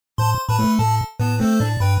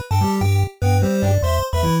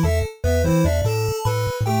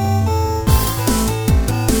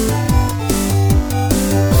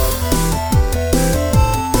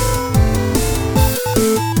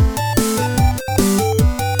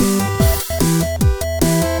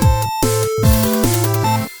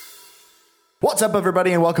What's up,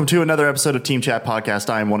 everybody, and welcome to another episode of Team Chat Podcast.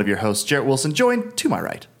 I am one of your hosts, Jarrett Wilson, joined to my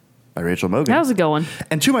right by Rachel Mogan. How's it going?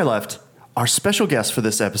 And to my left, our special guest for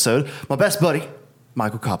this episode, my best buddy,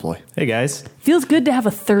 Michael Koploy. Hey, guys. Feels good to have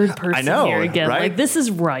a third person here again. Right? Like, this is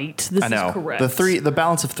right. This I know. is correct. The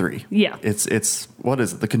balance of three. Yeah. It's what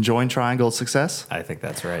is it? The conjoined triangle of success? I think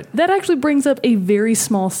that's right. That actually brings up a very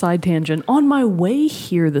small side tangent. On my way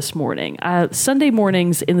here this morning, Sunday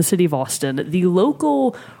mornings in the city of Austin, the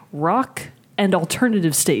local rock and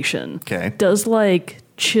alternative station does like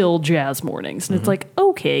chill jazz mornings. And it's like,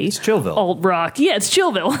 okay. It's Chillville. Alt rock. Yeah, it's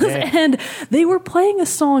Chillville. Yeah. And they were playing a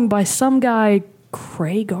song by some guy,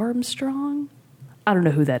 Craig Armstrong. I don't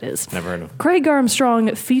know who that is. Never heard of him. Craig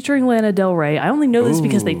Armstrong featuring Lana Del Rey. I only know this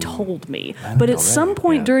because they told me. But at some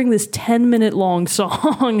point during this 10-minute long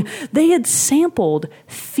song, they had sampled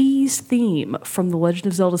Fi's theme from The Legend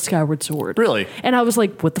of Zelda Skyward Sword. Really? And I was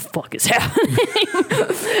like, what the fuck is happening?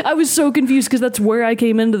 I was so confused because that's where I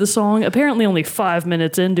came into the song. Apparently only 5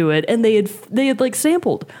 minutes into it. And they had like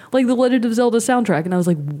sampled like The Legend of Zelda soundtrack. And I was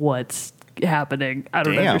like, what's happening? I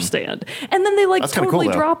don't understand. And then they like totally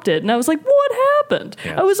dropped it, and I was like, what happened?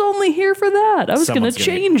 Yeah. I was only here for that. I was going to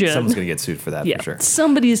change it. Someone's going to get sued for that, for sure.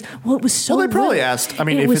 Somebody's, it was so Well, they probably little. asked, I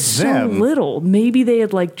mean, it if was it's so them. little. Maybe they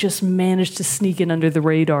had like just managed to sneak in under the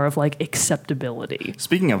radar of like acceptability.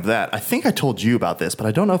 Speaking of that, I think I told you about this, but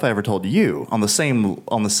I don't know if I ever told you on the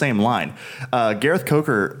same line. Gareth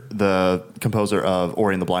Coker, the composer of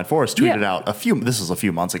Ori and the Blind Forest, tweeted out this was a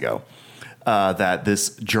few months ago, that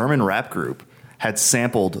this German rap group had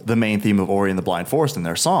sampled the main theme of Ori and the Blind Forest in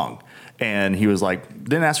their song. And he was like,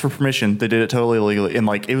 didn't ask for permission. They did it totally illegally. And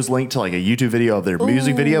like, it was linked to like a YouTube video of their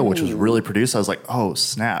music video, which was really produced. I was like, oh,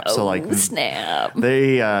 snap. So like, snap.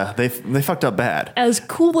 They fucked up bad. As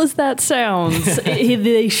cool as that sounds,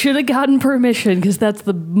 they should have gotten permission because that's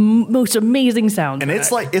the most amazing sound. And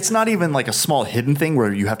it's like, it's not even like a small hidden thing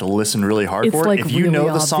where you have to listen really hard It's for it. like If you really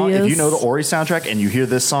know the song, if you know the obvious. Ori soundtrack and you hear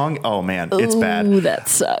this song, oh man, it's bad. Ooh, that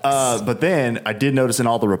sucks. But then I did notice in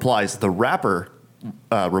all the replies, the rapper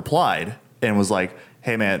replied and was like,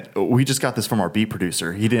 hey man, we just got this from our beat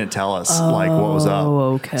producer. He didn't tell us like what was up.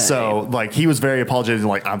 Okay. So like he was very apologetic,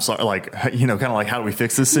 like, I'm sorry, like, you know, kind of like, how do we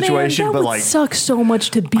fix this situation? Man, that but would like, suck so much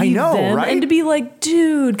to be I know, them right? and to be like,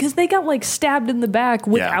 dude, because they got like stabbed in the back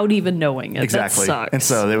without even knowing it. Exactly. That sucks. And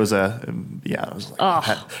so there was I was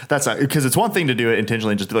like, that's not, because it's one thing to do it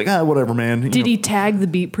intentionally and just be like, whatever, man. Did he tag the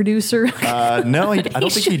beat producer? No, I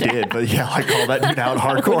don't think he did. But yeah, I call that dude out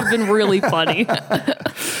That would hardcore. have been really funny.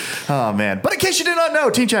 Oh, man. But in case you did not know,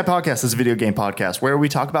 Team Chat Podcast is a video game podcast where we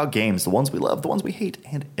talk about games, the ones we love, the ones we hate,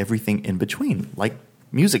 and everything in between, like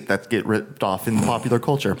music that get ripped off in popular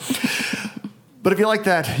culture. But if you like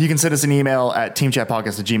that, you can send us an email at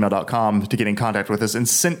teamchatpodcast@gmail.com to get in contact with us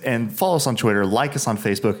and follow us on Twitter, like us on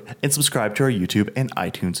Facebook, and subscribe to our YouTube and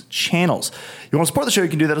iTunes channels. You want to support the show, you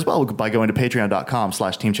can do that as well by going to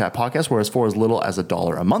patreon.com/teamchatpodcast, where for as little as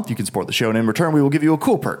 $1 a month, you can support the show. And in return, we will give you a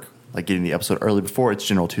cool perk, like getting the episode early before its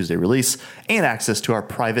general Tuesday release and access to our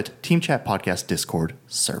private Team Chat Podcast Discord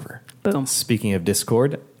server. Boom. Speaking of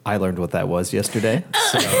Discord, I learned what that was yesterday.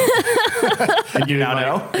 So, And you now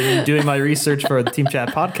know? in doing my research for the Team Chat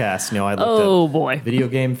podcast, I looked up video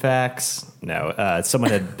game facts. Someone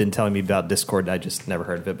had been telling me about Discord, and I just never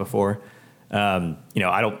heard of it before. I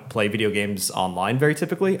don't play video games online very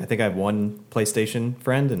typically. I think I have one PlayStation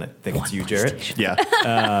friend, and I think it's you, Jarrett. Yeah.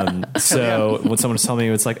 So when someone was telling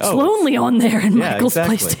me, it's like, It's lonely on there in Michael's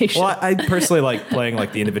PlayStation. Well, I personally like playing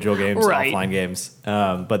like the individual games, Right. offline games.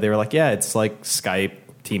 But they were like, yeah, it's like Skype,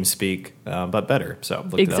 TeamSpeak, but better. So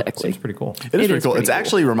looked it up. It seems pretty cool. It is pretty cool. pretty It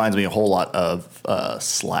actually reminds me a whole lot of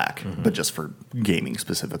Slack, but just for gaming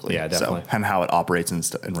specifically. Yeah, definitely. So, and how it operates and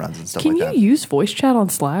runs and stuff Can like you that. use voice chat on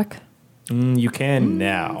Slack? You can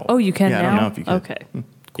now. Oh, you can Yeah, I now? don't know if you can. Okay.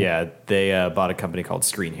 Yeah, they bought a company called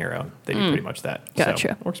Screen Hero. They do pretty much that. Gotcha.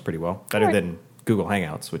 So it works pretty well. Better All right. than Google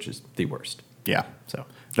Hangouts, which is the worst. Yeah. So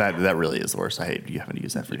That really is the worst. I hate you having to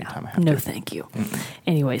use that for any time I have No, to. thank you.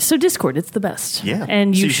 Anyway, so Discord, it's the best. Yeah.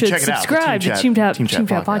 And So you should check it out. The subscribe to Team Chat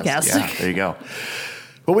Podcast. Yeah, there you go.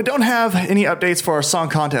 But we don't have any updates for our song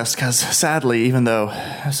contest because sadly, even though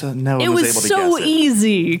no one It was was able to so guess it.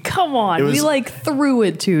 easy. Come on. It was- We threw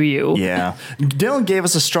it to you. Yeah. Dylan gave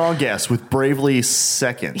us a strong guess with Bravely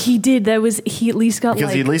Second. He did. He at least got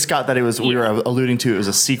Because he at least got that we were alluding to it was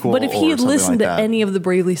a sequel. But if he or had something listened like to that. any of the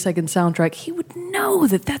Bravely Second soundtrack, he would know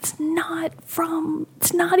that it's not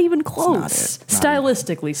even close. Not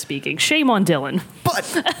Stylistically speaking. Shame on Dylan. But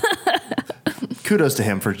kudos to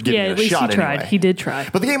him for giving Yeah, it at a least shot he tried. anyway. He did try.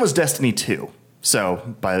 But the game was Destiny 2.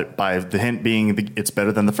 So by the hint being it's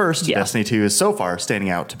better than the first, Yeah. Destiny 2 is so far standing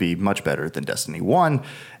out to be much better than Destiny 1.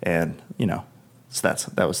 And, So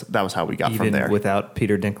that was how we got Even from there. without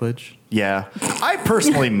Peter Dinklage? Yeah. I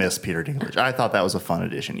personally miss Peter Dinklage. I thought that was a fun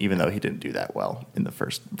addition, even though he didn't do that well in the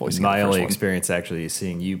first voicing. My of the first only one. experience actually is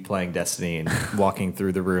seeing you playing Destiny and walking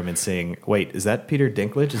through the room and saying, wait, is that Peter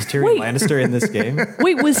Dinklage? Is Tyrion Wait. Lannister in this game?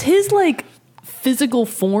 Wait, was his like physical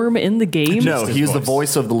form in the game? No, his he was the voice.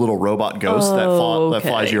 voice of the little robot ghost that okay.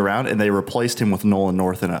 flies you around, and they replaced him with Nolan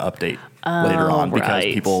North in an update later on because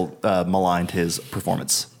right. people maligned his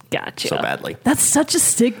performance. Gotcha. So badly. That's such a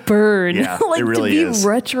sick burn. Yeah, like it really to be is.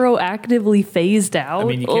 retroactively phased out. I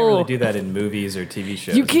mean, you can't really do that in movies or TV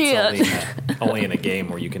shows. You can't. It's only in a game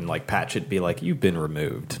where you can like patch it, be like, you've been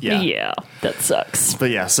removed. Yeah. that sucks. But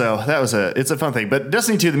yeah, so it's a fun thing. But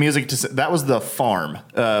Destiny 2, the music, that was The Farm,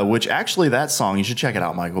 which actually that song, you should check it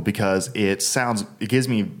out, Michael, because it gives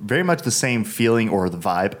me very much the same feeling or the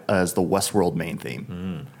vibe as the Westworld main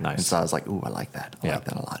theme. Nice. And so I was like, ooh, I like that. I like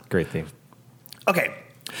that a lot. Great theme. Okay.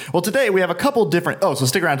 Well, today we have a couple different. So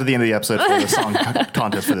stick around to the end of the episode for the song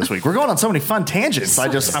contest for this week. We're going on so many fun tangents. I'm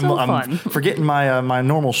fun. forgetting my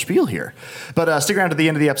normal spiel here. But stick around to the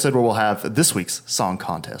end of the episode where we'll have this week's song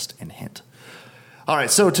contest and hint. All right.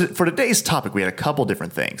 So for today's topic, we had a couple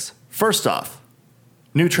different things. First off,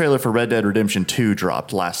 new trailer for Red Dead Redemption 2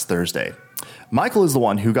 dropped last Thursday. Michael is the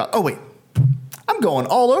one who got. Oh wait. I'm going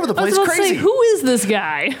all over the place. I was about Crazy. to say, who is this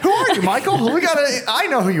guy? Who are you, Michael? I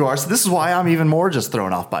know who you are, so this is why I'm even more just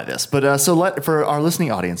thrown off by this. But for our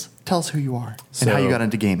listening audience, tell us who you are and how you got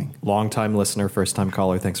into gaming. Long-time listener, first-time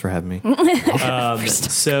caller. Thanks for having me.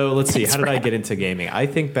 So let's see. How did I get into gaming? I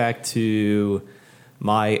think back to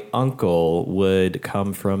my uncle would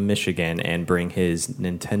come from Michigan and bring his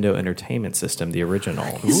Nintendo Entertainment System, the original.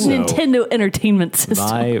 Nintendo Entertainment System.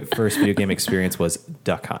 My first video game experience was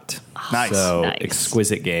Duck Hunt. Nice. So Nice.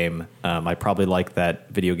 exquisite game. I probably liked that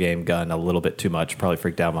video game gun a little bit too much. Probably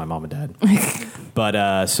freaked out my mom and dad.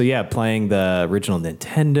 But so yeah, playing the original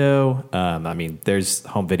Nintendo. I mean, there's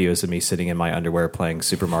home videos of me sitting in my underwear playing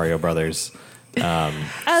Super Mario Brothers.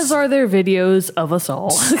 As are there videos of us all.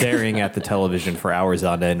 Staring at the television for hours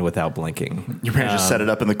on end without blinking. Your parents just set it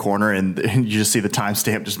up in the corner, and you just see the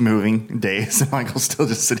timestamp just moving days, and Michael's still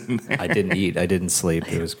just sitting there. I didn't eat. I didn't sleep.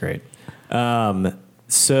 It was great.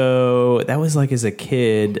 So that was like as a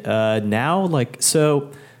kid. Now, I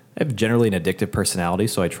have generally an addictive personality,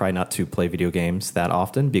 so I try not to play video games that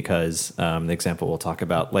often because the example we'll talk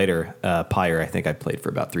about later, Pyre, I think I played for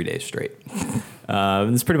about 3 days straight.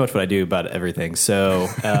 That's pretty much what I do about everything. So,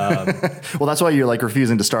 Well, that's why you're like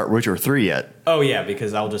refusing to start Witcher 3 yet. oh yeah,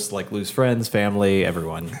 because I'll just like lose friends, family,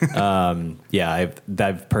 everyone. Yeah,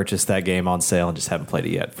 I've purchased that game on sale and just haven't played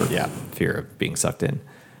it yet for fear of being sucked in.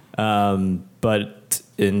 But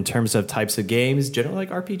in terms of types of games, generally like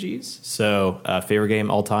RPGs. So favorite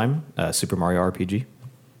game all time, Super Mario RPG.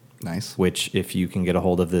 Nice. Which, if you can get a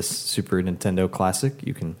hold of this Super Nintendo Classic,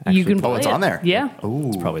 you can actually You can play. Oh, it's play it. on there. Yeah. Ooh,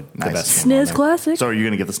 It's probably the nice. best game on SNES there. Classic. So are you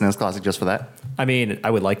going to get the SNES Classic just for that? I mean,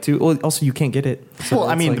 I would like to. Well, also, you can't get it. So Well,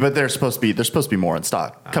 I it's mean, like- but there's supposed to be more in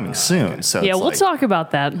stock coming soon. So Yeah, it's we'll like, talk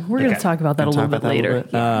about that. We're going to Okay. talk about that a Gonna little talk bit about that a later. little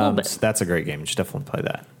bit? Yeah, a little bit. So that's a great game. You should definitely play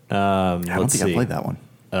that. I don't Let's think I see. played that one.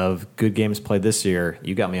 Of good games played this year,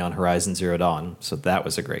 you got me on Horizon Zero Dawn, so that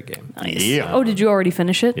was a great game. Nice. Yeah. Oh, did you already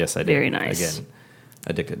finish it? Yes, I did. Very nice. Again,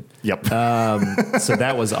 addicted. Yep. So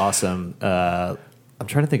that was awesome. I'm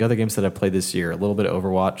trying to think other games that I played this year. A little bit of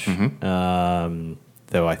Overwatch,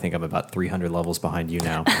 though I think I'm about 300 levels behind you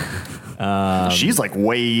now. She's like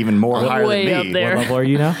way even more higher way than up me. there. What level are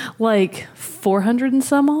you now? Like 400 and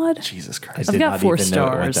some odd? Jesus I Christ. I've did got not 4 even know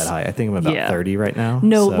it went stars. that high. I think I'm about Yeah. 30 right now.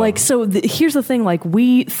 No, here's the thing. Like,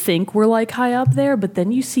 we think we're like high up there, but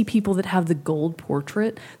then you see people that have the gold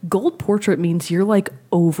portrait. Gold portrait means you're like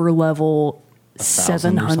over level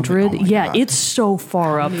 1,000 or something? 700. Oh my Yeah, God. it's so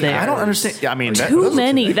far up there. I don't understand. I mean, Too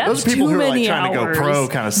many. Those That's people too who are many like trying hours. to go pro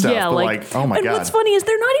kind of stuff. Yeah, but like, oh my and God. what's funny is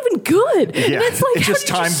they're not even good. Yeah, And it's like, it's how just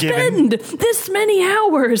did time you given. spend this many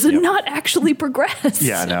hours and not actually progress?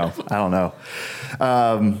 Yeah, no, I don't know.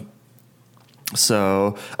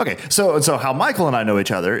 So how Michael and I know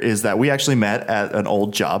each other is that we actually met at an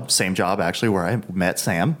old job, same job actually, where I met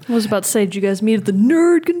Sam. I was about to say, did you guys meet at the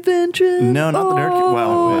nerd convention? No, not the nerd.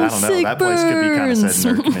 Well, I don't know. sick That place could be kind of burns.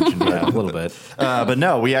 said nerd convention, Yeah, a but, little bit. but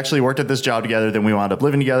no, we actually worked at this job together. Then we wound up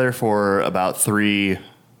living together for about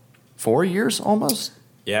 4 years almost.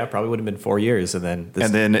 Yeah, probably would have been 4 years, and then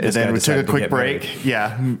And then we took a quick break. Married.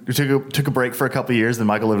 Yeah, we took a break for a couple of years. Then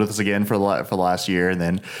Michael lived with us again for the last year, and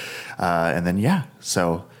then yeah.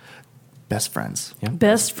 So best friends. Yeah.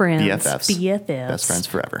 Best friends. BFFs. Best friends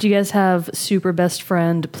forever. Do you guys have super best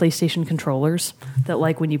friend PlayStation controllers that,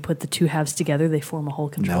 like, when you put the two halves together, they form a whole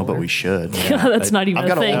controller? No, but we should. That's not even I've a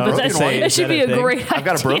got a thing. old But broken one. that should be a great idea. I've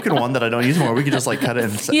got a broken one that I don't use anymore. We could just like cut it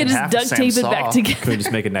in, You in just half. duct tape it back together. Can we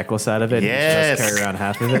just make a necklace out of it? Yes. And just carry around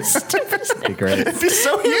half of it. Be great. It'd be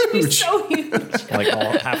so huge. So huge. Like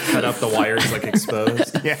all half cut up, the wires like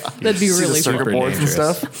exposed. Yeah, That'd be See the really circuit fun. boards and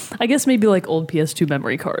Dangerous. stuff. I guess maybe like old PS2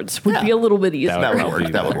 memory cards would be a little bit easier. That would Probably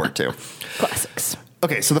work. That would better. work too. Classics.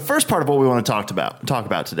 Okay, so the first part of what we want to talk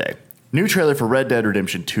about today. New trailer for Red Dead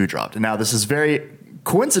Redemption 2 dropped. And now this is very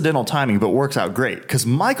coincidental timing, but works out great because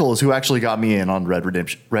Michael is who actually got me in on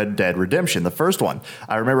Red Dead Redemption, the first one.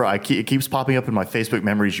 I remember it keeps popping up in my Facebook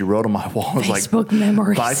memories. You wrote on my wall, it was Facebook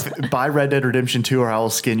memories. buy Red Dead Redemption 2 or I will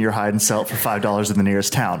skin your hide and sell it for $5 in the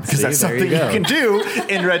nearest town, because See, that's there something you you go. can do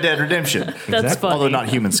in Red Dead Redemption. That's Exactly. funny. Although not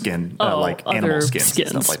human skin, like other animal skins and skins.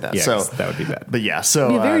 stuff like that. Yeah, so 'cause that would be bad. But yeah, so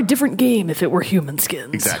It'd be a very different game if it were human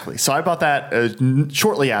skins. exactly. So I bought that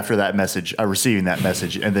shortly after that message, receiving that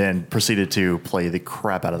message, and then proceeded to play the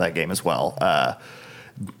crap out of that game as well.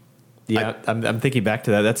 Yeah, I'm thinking back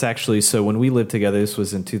to that. That's actually, so when we lived together, this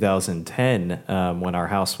was in 2010, when our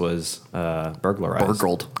house was burglarized.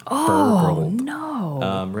 Burgled. Oh,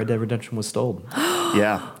 no. Red Dead Redemption was stolen.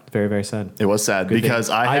 Yeah, Very, very sad. it was sad because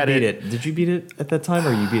thing. I had beat it. Did you beat it at that time,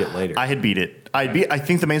 or you beat it later? I had beat it. I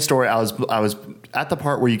think the main story, I was at the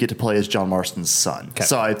part where you get to play as John Marston's son. Okay.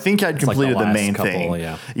 So I think I'd It's like completed the the main last couple,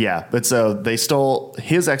 thing. yeah. But so they stole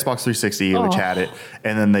his Xbox 360, which had it,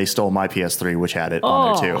 and then they stole my PS3, which had it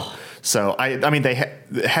on there too. So I mean, they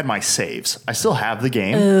had my saves. I still have the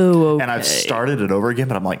game, and I've started it over again.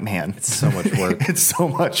 But I'm like, man, It's so much work. it's so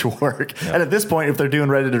much work. And at this point, if they're doing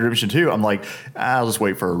Red Dead Redemption 2, I'm like, I'll just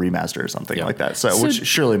wait for a remaster or something like that. So which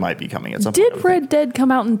surely might be coming at some point. Did Red Dead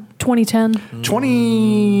come out in 2010?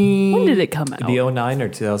 20? When did it come out? The 09 or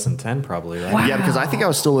 2010, probably, right? Wow. Yeah, because I think I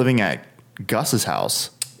was still living at Gus's house.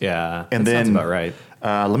 Yeah, And that sounds then- about right.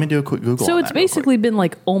 Let me do a quick Google. So on it's that real quick. basically been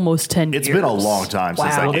like almost 10 years. It's been a long time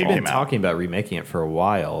since that Well, game they've been came out. talking about remaking it for a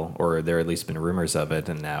while, or there at least been rumors of it,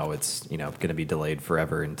 and now it's going to be delayed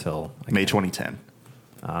forever until May 2010.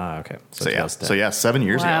 Okay. So yeah, 2010. 7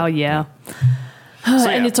 years Wow, ago. yeah. So,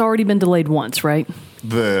 And yeah. it's already been delayed once, right?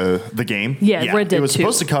 The game. Yeah, Red Dead It was 2.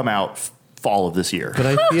 supposed to come out fall of this year. But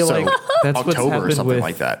I feel So, like that's what's October or happened something with,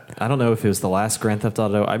 like that. I don't know if it was the last Grand Theft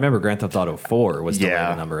Auto. I remember Grand Theft Auto 4 was delayed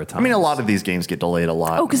Yeah, a number of times. I mean, a lot of these games get delayed a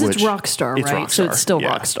lot. Oh, because it's which- Rockstar, it's right? So Rockstar, it's still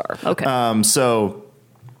yeah. Rockstar. Okay.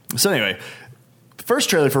 So anyway, the first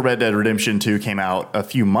trailer for Red Dead Redemption 2 came out a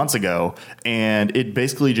few months ago, and it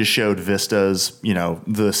basically just showed vistas,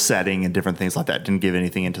 the setting and different things like that. Didn't give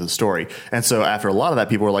anything into the story. And so after a lot of that,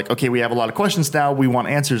 people were like, okay, we have a lot of questions now. We want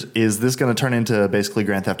answers. Is this going to turn into basically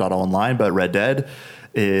Grand Theft Auto Online, but Red Dead?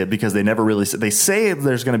 Because they never really they say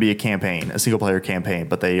there's going to be a single player campaign,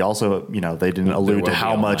 but they also they didn't allude to will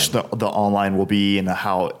how be much the online will be and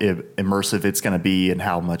how immersive it's going to be and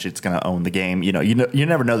how much it's going to own the game. You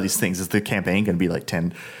never know these things. Is the campaign going to be like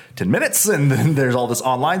 10 minutes, and then there's all this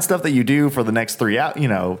online stuff that you do for the next for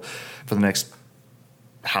the next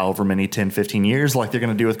however many 10 15 years, like they're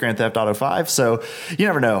going to do with Grand Theft Auto 5. So you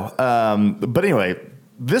never know. But anyway,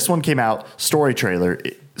 this one came out, story trailer.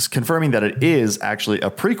 It's confirming that it is actually a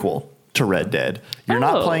prequel to Red Dead. You're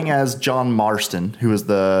not playing as John Marston, who is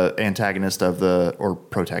the antagonist or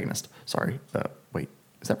protagonist. Sorry. Wait,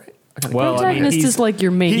 is that right? Protagonist is like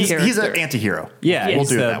your main character. He's an anti-hero. Yeah, we'll he's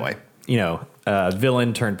do it the, that way.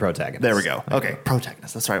 Villain turned protagonist. There we go. Okay,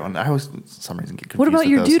 protagonist. That's the right one. I always, for some reason, get confused. What about with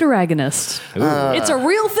your those. deuteragonist? It's a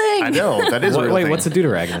real thing. I know that is a real Wait, thing. what's a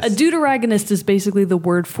deuteragonist? A deuteragonist is basically the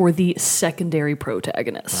word for the secondary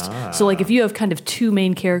protagonist. So, like, if you have kind of two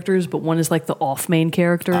main characters, but one is like the off main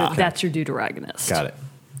character, that's your deuteragonist. Got it.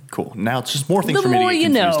 Cool. Now it's just more things The for me more to get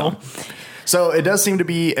you confused know. on. So it does seem to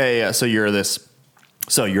be so you're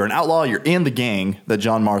an outlaw. You're in the gang that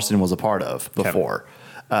John Marston was a part of before.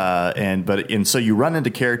 So you run into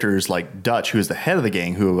characters like Dutch, who is the head of the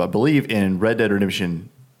gang, who I believe in Red Dead Redemption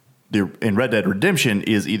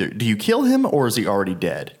is either, do you kill him or is he already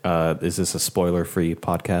dead? Is this a spoiler-free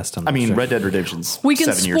podcast? I'm I not mean, sure. Red Dead Redemption's We can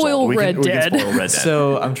 7 years spoil old. We can Red Dead. spoil Red Dead.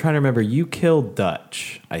 So I'm trying to remember. You killed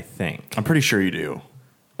Dutch, I think. I'm pretty sure you do.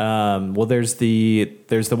 Well, there's the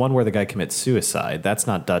one where the guy commits suicide. That's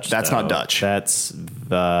not Dutch. That's though. not Dutch. That's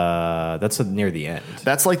near the end.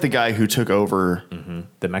 That's like the guy who took over.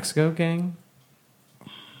 The Mexico gang.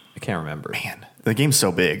 I can't remember. Man, the game's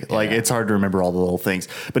so big. Like, it's hard to remember all the little things.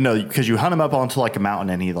 But no, because you hunt him up onto like a mountain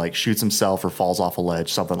and he like shoots himself or falls off a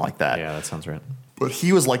ledge, something like that. Yeah, that sounds right. But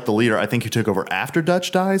he was like the leader, I think, who took over after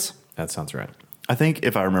Dutch dies. That sounds right. I think,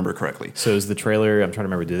 if I remember correctly. So is the trailer? I'm trying to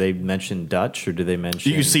remember. Do they mention Dutch or do they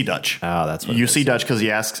mention? You see Dutch. Oh, that's what you see Dutch because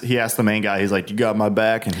he asks the main guy. He's like, "You got my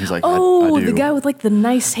back," and he's like, "Oh, I do." The guy with like the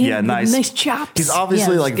nice hand, yeah, nice chops. He's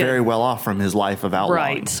obviously yeah, like very well off from his life of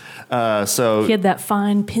outlawing. Right. So he had that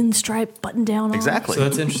fine pinstripe button down. Exactly. So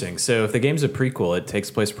that's interesting. So if the game's a prequel, it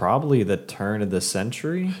takes place probably the turn of the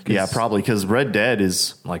century. Yeah, probably because Red Dead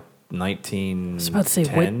is like 19. I was about to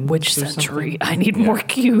say which century? I need more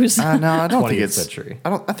cues. No, I don't 20th think it's century.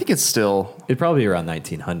 I think it's still It'd probably be around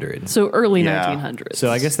 1900. So early Yeah. 1900s. So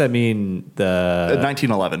I guess that mean the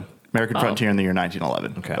 1911 American frontier in the year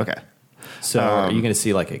 1911. Okay. So are you going to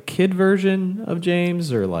see like a kid version of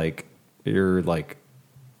James or like you're like?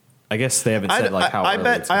 I guess they haven't said like how. I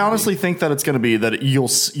bet. I honestly think that it's going to be that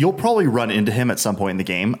you'll probably run into him at some point in the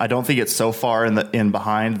game. I don't think it's so far in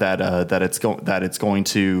behind that it's going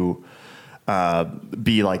to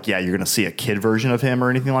be like, yeah, you're going to see a kid version of him or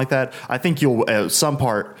anything like that. I think you'll at some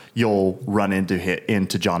part you'll run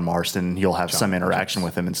into John Marston. You'll have some interaction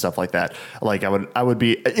with him and stuff like that. Like I would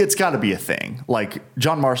be. It's got to be a thing. Like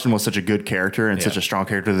John Marston was such a good character and such a strong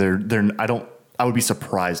character. I would be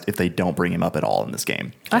surprised if they don't bring him up at all in this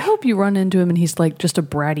game. I hope you run into him and he's like just a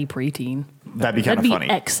bratty preteen. That'd be kind of funny.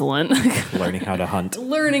 Excellent. Learning how to hunt.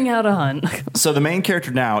 So the main character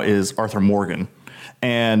now is Arthur Morgan,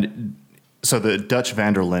 and so the Dutch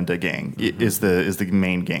van der Linde gang is the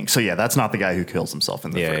main gang. So yeah, that's not the guy who kills himself in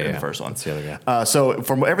the first one. That's the other guy. So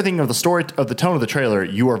from everything of the story, of the tone of the trailer,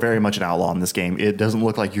 you are very much an outlaw in this game. It doesn't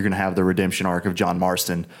look like you're going to have the redemption arc of John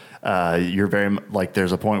Marston. You're very like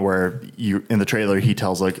there's a point where you in the trailer he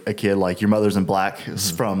tells like a kid like your mother's in black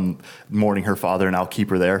from mourning her father and I'll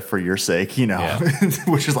keep her there for your sake,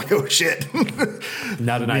 which is like, oh shit.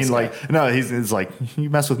 Not a nice guy. Like no, he's like,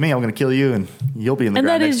 you mess with me, I'm going to kill you and you'll be in the and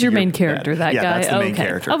ground. And that is your main character, that guy. That's the main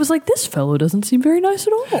character. I was like, this fellow doesn't seem very nice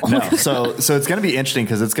at all. No, so it's going to be interesting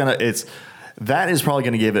because that is probably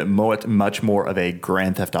going to give it much more of a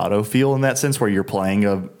Grand Theft Auto feel in that sense, where you're playing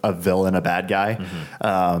a villain, a bad guy.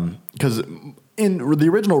 Because in the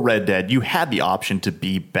original Red Dead, you had the option to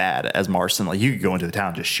be bad as Marston. Like you could go into the town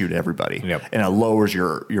and just shoot everybody, and it lowers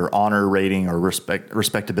your honor rating or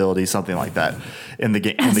respectability, something like that. In the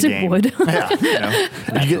game, would.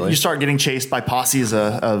 Yeah, you start getting chased by posses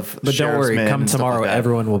of. But don't worry, come tomorrow, like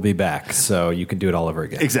everyone will be back, so you can do it all over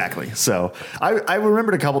again. Exactly. So I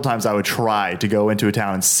remembered a couple times I would try to go into a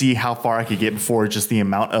town and see how far I could get before just the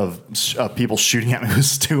amount of people shooting at me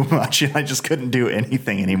was too much, and I just couldn't do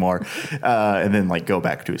anything anymore. And then like go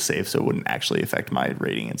back to a save so it wouldn't actually affect my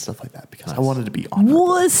rating and stuff like that because I wanted to be honorable.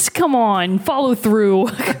 Wuss, come on, follow through.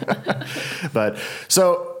 But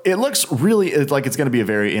so it looks really like it's going to be a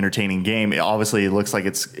very entertaining game. Obviously, it looks like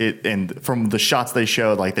and from the shots they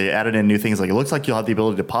showed, like they added in new things. Like it looks like you'll have the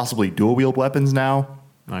ability to possibly dual wield weapons now.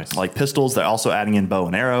 Nice. Like pistols. They're also adding in bow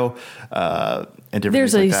and arrow and different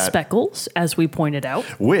There's things like that. Speckles, as we pointed out.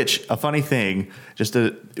 Which, a funny thing, just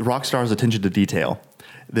Rockstar's attention to detail.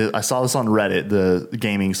 I saw this on Reddit, the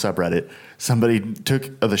gaming subreddit. Somebody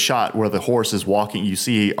took the shot where the horse is walking. You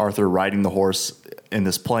see Arthur riding the horse in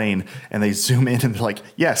this plane, and they zoom in and they're like,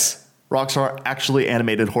 yes, Rockstar actually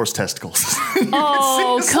animated horse testicles.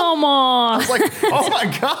 Oh, come on. I was like, oh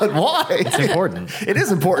my God, why? It's important. It is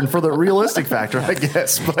important for the realistic factor, I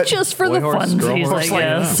guess. But just for the funsies, I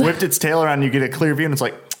guess. Whipped its tail around and you get a clear view, and it's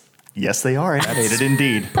like, yes, they are animated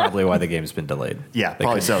indeed. Probably why the game's been delayed. Yeah,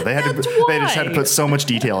 probably so. They just had to put so much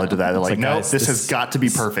detail into that. They're like, no, this has got to be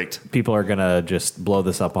perfect. People are going to just blow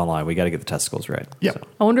this up online. We got to get the testicles right. Yep. So.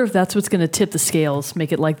 I wonder if that's what's going to tip the scales,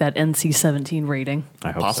 make it like that NC-17 rating.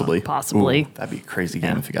 I hope Possibly. so. Possibly. Ooh, that'd be a crazy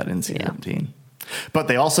game if it got NC-17. Yeah. But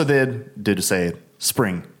they also did say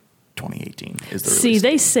spring 2018 is the release. See,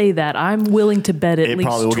 they say that. I'm willing to bet at least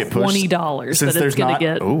 $20 that it's going to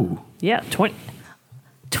get. Oh. Yeah, $20,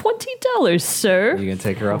 sir. You gonna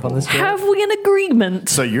take her up on this? Have we an agreement?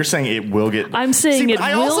 So you're saying it will get? I'm saying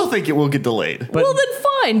I also think it will get delayed. Well, then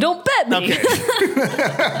fine. Don't bet me. Okay.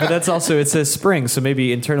 But that's also, it says spring, so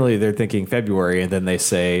maybe internally they're thinking February, and then they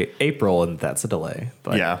say April, and that's a delay.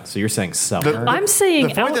 But, yeah. So you're saying summer. I'm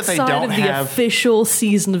saying outside of the official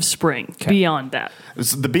season of spring. Okay. Beyond that,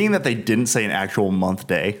 being that they didn't say an actual month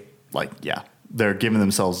day, they're giving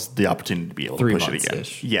themselves the opportunity to be able to push it again.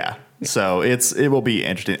 Yeah. So it will be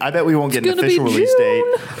interesting. I bet we won't get an official release date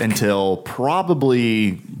until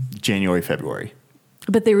probably January, February.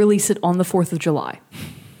 But they release it on the 4th of July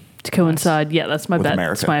to coincide. Nice. Yeah, that's my bet.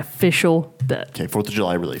 America. That's my official bet. Okay, 4th of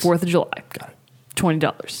July release. 4th of July. Got it.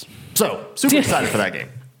 $20. So super excited for that game.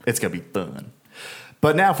 It's going to be fun.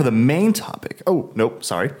 But now for the main topic. Oh, nope,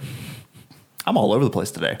 sorry. I'm all over the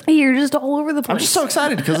place today. You're just all over the place. I'm just so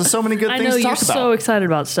excited because there's so many good things to talk about. I know, you're so excited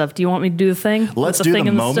about stuff. Do you want me to do the thing? Let's do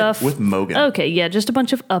the moment with Mogan. Okay, yeah, just a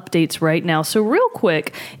bunch of updates right now. So real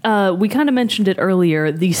quick, we kind of mentioned it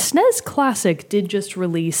earlier. The SNES Classic did just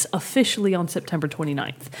release officially on September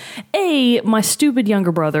 29th. My stupid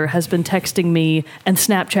younger brother has been texting me and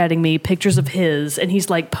Snapchatting me pictures of his, and he's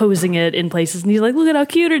like posing it in places, and he's like, look at how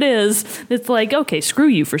cute it is. It's like, okay, screw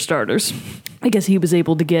you for starters. I guess he was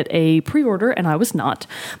able to get a pre-order, and I was not.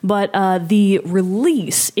 But the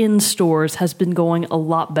release in stores has been going a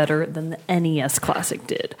lot better than the NES Classic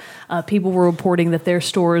did. People were reporting that their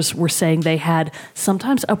stores were saying they had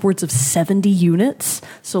sometimes upwards of 70 units.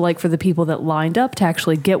 So like for the people that lined up to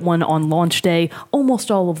actually get one on launch day,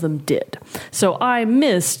 almost all of them did. So I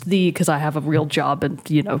missed because I have a real job and,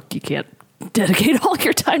 you can't dedicate all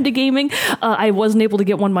your time to gaming. I wasn't able to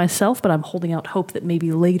get one myself, but I'm holding out hope that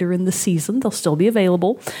maybe later in the season they'll still be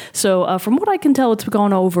available. So from what I can tell, it's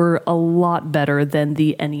gone over a lot better than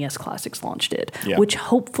the NES Classic's launch did, which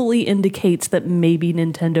hopefully indicates that maybe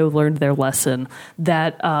Nintendo learned their lesson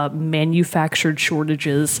that manufactured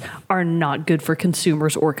shortages are not good for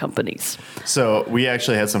consumers or companies. So we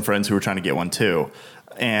actually had some friends who were trying to get one too.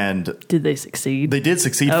 And did they succeed? They did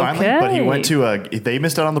succeed finally, but he went they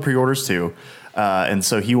missed out on the pre-orders too. And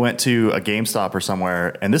so he went to a GameStop or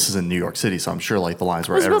somewhere, and this is in New York City, so I'm sure like the lines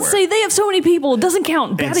were everywhere. I was about to say, they have so many people. It doesn't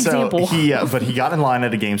count. Bad example. But he got in line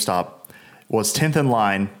at a GameStop, was 10th in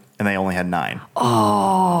line, and they only had 9.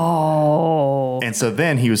 Oh. And so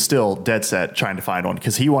then he was still dead set trying to find one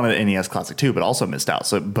because he wanted an NES Classic too, but also missed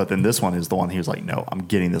out. But then this one is the one he was like, no, I'm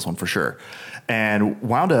getting this one for sure. And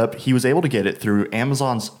wound up, he was able to get it through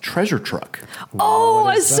Amazon's treasure truck. Oh,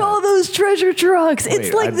 I saw those treasure trucks.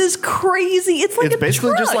 It's like this crazy. It's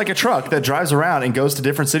basically just like a truck that drives around and goes to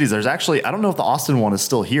different cities. There's actually, I don't know if the Austin one is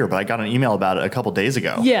still here, but I got an email about it a couple days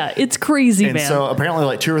ago. Yeah, it's crazy, man. And so apparently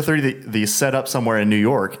like 2 or 3 these set up somewhere in New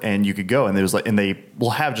York, and you could go, and they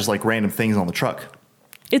will have just like random things on the truck.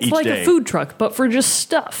 It's like a food truck, but for just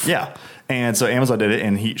stuff. Yeah. And so Amazon did it,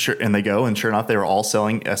 and they go, and sure enough, they were all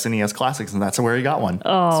selling SNES Classics, and that's where he got one.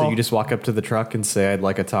 Oh. So you just walk up to the truck and say, I'd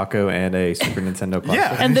like a taco and a Super Nintendo Classic.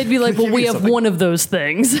 Yeah. And they'd be like, well, we have one of those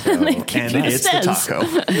things. And they'd give you it's the taco.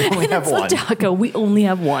 We only have one. The taco. We only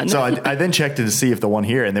have one. So I then checked to see if the one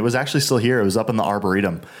here, and it was actually still here. It was up in the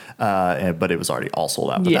Arboretum, but it was already all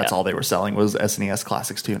sold out. But that's all they were selling was SNES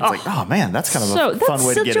Classics too. And it's like, oh man, that's kind of a fun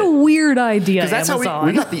way to get it. That's such a weird idea, Because that's Amazon. how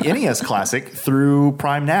we got the NES Classic through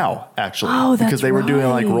Prime Now, actually. Oh, that's because they were doing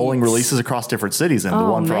like rolling releases across different cities, and the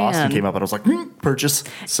one for Austin came up, and I was like, purchase.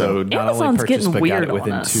 So not Amazon's only purchase, getting but weird got it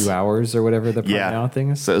within 2 hours or whatever the Prime Now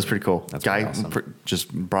thing is. So it was pretty cool. That's Guy awesome.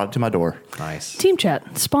 just brought it to my door. Nice. Team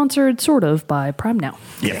Chat, sponsored sort of by Prime Now.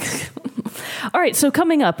 Yeah. All right, so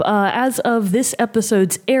coming up, as of this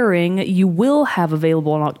episode's airing, you will have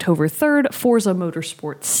available on October 3rd Forza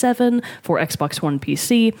Motorsport 7 for Xbox One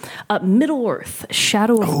PC, Middle-earth,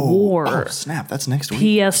 Shadow of War. Oh, snap. That's next week.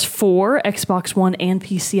 PS4, Xbox One, and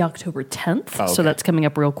PC October 10th, so that's coming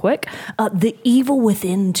up real quick. The Evil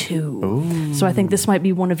Within 2. Ooh. So I think this might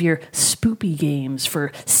be one of your spoopy games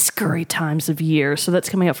for scurry times of year. So that's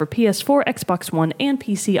coming up for PS4, Xbox One, and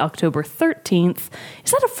PC October 13th.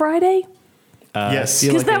 Is that a Friday? Yes,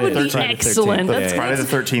 because that would be excellent. That's Friday the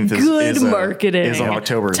 13th. Good marketing. Is on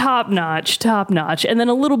October. Top notch. And then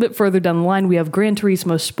a little bit further down the line, we have Gran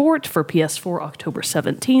Turismo Sport for PS4 October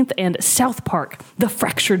 17th, and South Park: The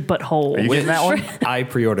Fractured Butthole. Are you getting that one? I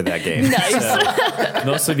pre-ordered that game. Nice.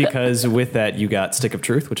 Mostly because with that you got Stick of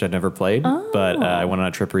Truth, which I'd never played. But I went on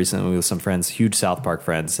a trip recently with some friends, huge South Park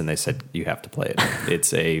friends, and they said you have to play it.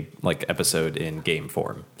 It's a episode in game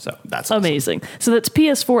form. So that's awesome. Amazing. So that's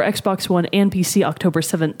PS4, Xbox One, and PC October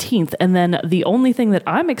 17th. And then the only thing that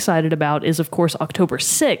I'm excited about is, of course, October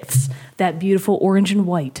 6th, that beautiful orange and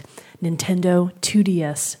white Nintendo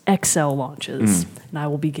 2DS XL launches. And I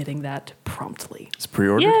will be getting that promptly. It's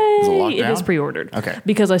pre-ordered? Yay! Is it locked down? It is pre-ordered. Okay.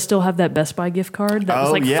 Because I still have that Best Buy gift card that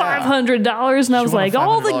was like $500, and I was like,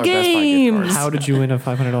 all the games. How did you win a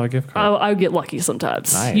 $500 gift card? I get lucky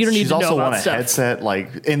sometimes. Nice. You don't need to know about She's also won a stuff. headset,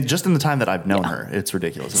 and just in the time that I've known her, it's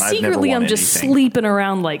ridiculous. And Secretly, I've never won I'm just anything. sleeping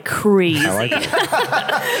around like crazy. I like it.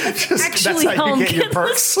 Actually, that's how you get your get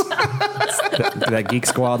perks. that Geek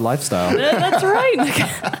Squad lifestyle. That's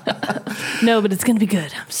right. No, but it's going to be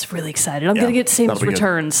good. I'm just really excited. I'm going to get Samus that'll be good.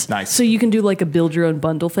 Returns. Nice. So you can do like a build your own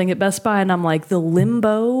bundle thing at Best Buy, and I'm like the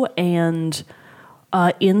Limbo and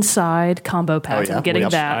Inside combo pack. yeah. I'm getting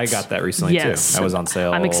that. I got that recently too. That was on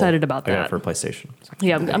sale. I'm excited about I got that. it for PlayStation.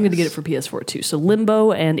 Yeah, I'm going to get it for PS4 too. So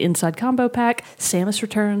Limbo and Inside combo pack, Samus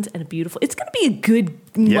Returns, and a beautiful. It's going to be a good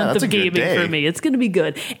month that's of a good gaming day. for me. It's going to be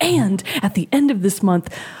good. And at the end of this month,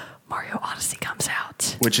 Mario Odyssey comes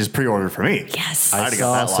out. Which is pre-ordered for me. Yes. I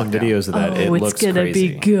saw some videos of that. It looks it's gonna crazy.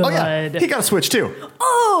 be good. Oh, yeah. He got a Switch, too.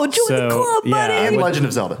 Oh, join the club, buddy. And Legend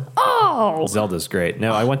of Zelda. Oh. Zelda's great.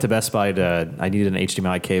 No, I went to Best Buy I needed an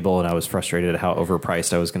HDMI cable, and I was frustrated at how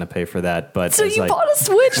overpriced I was going to pay for that. But So you bought a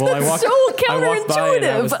Switch? That's so counterintuitive.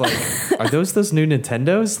 I was like, are those new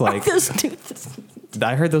Nintendos? Like,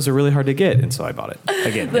 I heard those are really hard to get, and so I bought it.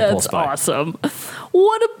 Again, That's impulse buy. awesome.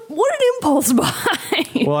 What an impulse buy.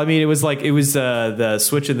 Well, I mean, it was the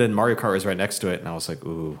Switch, and then Mario Kart was right next to it, and I was like,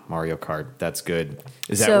 "Ooh, Mario Kart, that's good."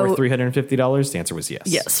 Is that worth $350? The answer was yes.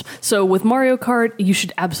 Yes. So with Mario Kart, you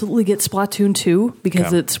should absolutely get Splatoon 2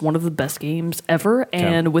 because it's one of the best games ever.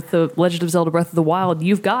 And with the Legend of Zelda: Breath of the Wild,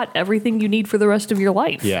 you've got everything you need for the rest of your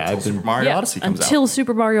life. Yeah, Super Mario Odyssey comes until out.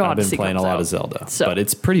 Super Mario Odyssey. I've been playing a lot of Zelda, So- but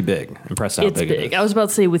it's pretty big. Impressed how It's big it is. I was about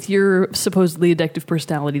to say, with your supposedly addictive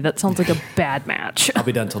personality, that sounds like a bad match. I'll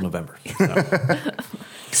be done till November.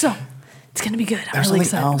 So it's going to be good. I'm There's really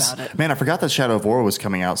something excited else. about it. Man, I forgot that Shadow of War was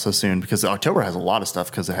coming out so soon because October has a lot of stuff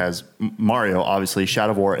because it has Mario, obviously,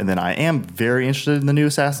 Shadow of War, and then I am very interested in the new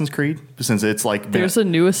Assassin's Creed since it's like... There's a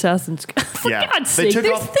new Assassin's Creed. For God's sake, they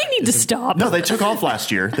need to stop. No, they took off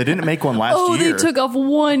last year. They didn't make one last year. Oh, they took off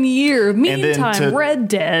 1 year. Meantime, to- Red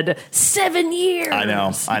Dead, 7 years.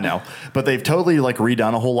 I know. But they've totally like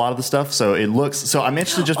redone a whole lot of the stuff. So it looks... So I'm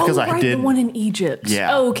interested just because I did... the one in Egypt.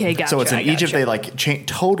 Yeah. Okay, gotcha. So it's in I gotcha. Egypt. They like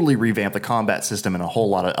totally revamped the combat system and a whole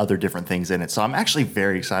lot of other different things in it. So I'm actually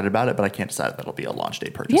very excited about it, but I can't decide if that'll be a launch day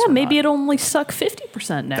purchase. Yeah, or maybe not. it'll only suck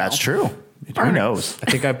 50% now. That's true. Who knows? I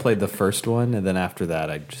think I played the first one, and then after that,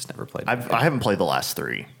 I just never played. I haven't played the last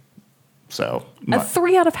three. So A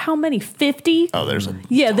 3 out of how many? 50? oh, there's a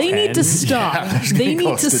Yeah, they need to 10. stop. Yeah, there's they getting need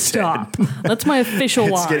close to to stop. That's my official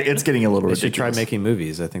line. it's getting a little They should ridiculous. try making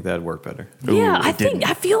movies. I think that'd work better. Yeah, Ooh,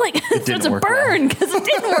 I feel like didn't it's a work burn because it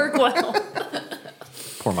didn't work well.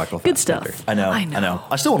 Poor Michael. Good Fassbender. stuff. I know.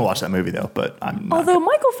 I still want to watch that movie though, but I'm not. Although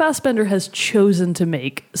Michael Fassbender has chosen to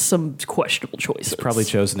make some questionable choices. Probably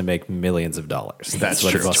chosen to make millions of dollars. That's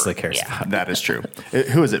what true. he mostly cares Yeah. about. That is true.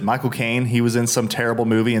 Who is it? Michael Caine. He was in some terrible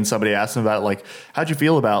movie, and somebody asked him about like, how'd you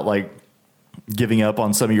feel about like giving up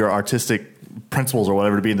on some of your artistic principles or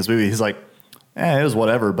whatever to be in this movie? He's like, it was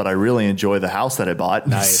whatever, but I really enjoy the house that I bought.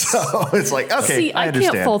 Nice. So it's like, okay, See, I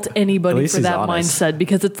understand. can't fault anybody At least for he's that honest. mindset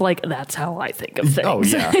because it's like that's how I think of things. Oh,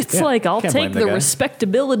 yeah. It's Yeah. like I'll Can't take blame the the guy.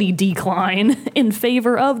 respectability decline in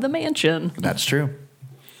favor of the mansion. That's true.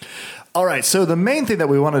 All right, so the main thing that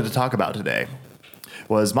we wanted to talk about today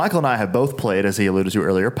was Michael and I have both played, as he alluded to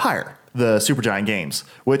earlier, Pyre, the Supergiant games,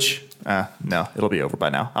 which, no, it'll be over by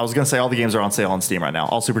now. I was going to say all the games are on sale on Steam right now.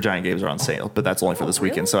 All Supergiant games are on sale, but that's only for this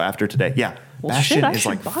weekend. So after today, yeah, Well, Bastion shit, I is should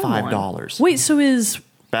like buy $5. one. Wait, so is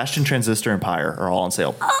Bastion, Transistor, and Pyre are all on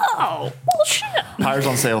sale. well shit. Pyre's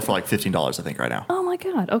on sale for like $15, I think, right now. Oh my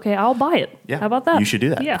god. Okay, I'll buy it. Yeah, How about that? You should do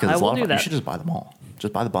that. Yeah, because I it's a will lot of do fun. that. You should just buy them all.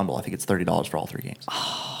 Just buy the bundle. I think it's $30 for all 3 games.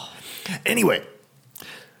 Anyway,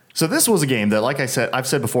 so this was a game that, like I said, I've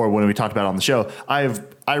said before when we talked about it on the show,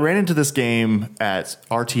 I ran into this game at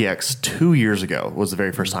RTX 2 years ago, was the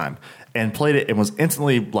very first time, and played it and was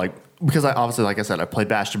instantly like, because I obviously, like I said, I played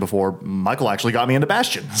Bastion before. Michael actually got me into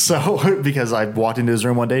Bastion. So because I walked into his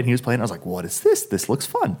room one day and he was playing, I was like, what is this? This looks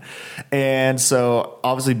fun. And so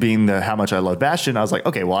obviously being how much I love Bastion, I was like,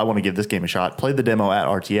 okay, well, I want to give this game a shot. Played the demo at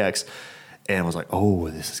RTX and was like, oh,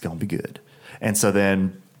 this is going to be good. And so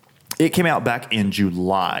then it came out back in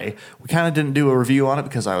July. We kind of didn't do a review on it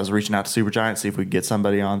because I was reaching out to Supergiant to see if we could get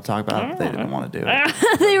somebody on to talk about it. But they didn't want to do it.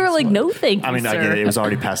 They were like, no, thank you. I mean, I sir. get it. It was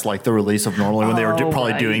already past like the release of normally when they were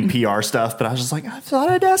probably right. doing PR stuff. But I was just like, I thought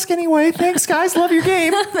I'd ask anyway. Thanks, guys. Love your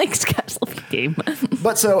game. Thanks, guys. Love your game.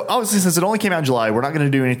 But so obviously, since it only came out in July, we're not going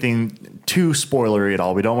to do anything too spoilery at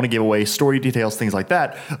all. We don't want to give away story details, things like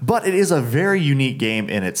that. But it is a very unique game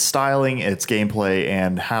in its styling, its gameplay,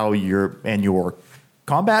 and how your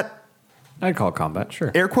combat. I'd call it combat,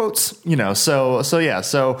 sure. Air quotes, so yeah,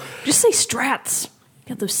 so Just say strats.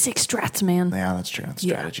 You got those 6 strats, man. yeah, that's true. That's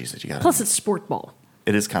Yeah. strategies that you got. Plus, it's sport ball.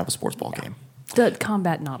 It is kind of a sports ball game. The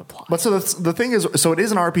combat not apply. But so the thing is, so it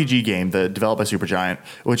is an RPG game that developed by Supergiant,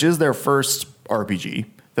 which is their first RPG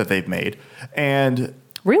that they've made, and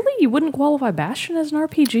Really? You wouldn't qualify Bastion as an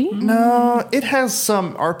RPG? no, it has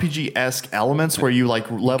some RPG-esque elements where you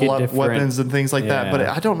like level Get up different- weapons and things like that. But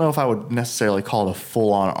Yeah. I don't know if I would necessarily call it a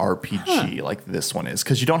full-on RPG like this one is,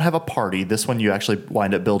 because you don't have a party. This one you actually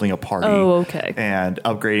wind up building a party. Oh, okay. And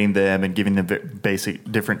upgrading them and giving them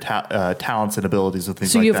basic different talents and abilities and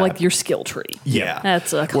things So like that. you have like your skill tree. Yeah.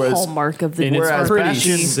 That's a Whereas- hallmark of the And it's Whereas pretty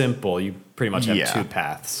Bastion- simple. You pretty much have Yeah. 2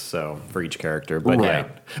 paths, so for each character. But Right.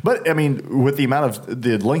 But I mean, with the amount of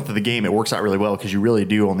the length of the game, it works out really well because you really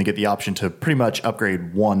do only get the option to pretty much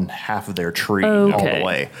upgrade one half of their tree all the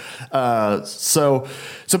way. So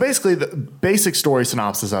basically, the basic story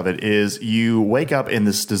synopsis of it is you wake up in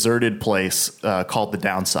this deserted place called the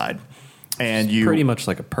Downside, and you pretty much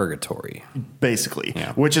like a purgatory, basically,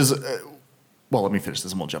 which is. Well, let me finish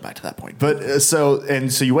this and we'll jump back to that point. But so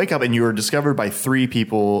you wake up and you are discovered by 3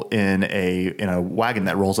 people in a wagon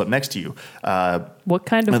that rolls up next to you. What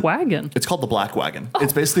kind of wagon? It's called the Black Wagon. Oh.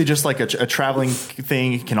 It's basically just like a traveling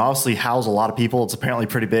thing. It can obviously house a lot of people. It's apparently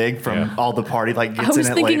pretty big from all the party like gets in it later.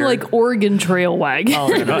 I was thinking like Oregon Trail wagon. Oh,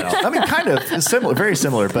 no. I mean, kind of similar, very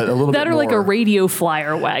similar, but a little bit more. That or like a radio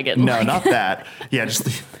flyer wagon. No, not that. Yeah, just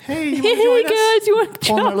hey, you hey guys, you want to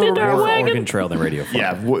jump into our wagon? Oregon Trail than radio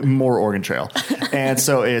flyer. Yeah, more Oregon Trail. And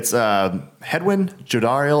so it's Hedwyn,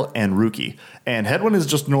 Jodariel, and Rookie. And Hedwyn is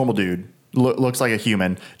just a normal dude. Looks like a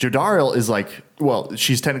human. Jodariel is like, well,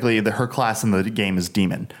 she's technically, her class in the game is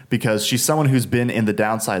demon because she's someone who's been in the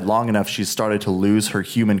Downside long enough. She's started to lose her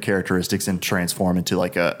human characteristics and transform into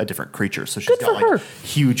like a different creature. So she's got like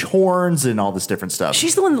huge horns and all this different stuff.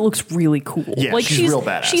 She's the one that looks really cool. Yeah, like she's real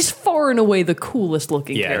badass. She's far and away the coolest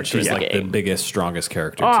looking character. She's in like the game. the biggest, strongest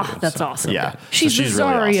character. Oh, that's awesome. Yeah. She's the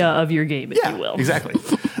Zarya really awesome. Of your game, if you will. Exactly.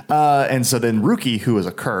 And so then Rookie, who is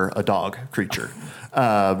a cur, a dog creature.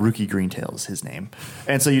 Rookie Greentail is his name,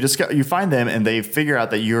 and so you find them, and they figure out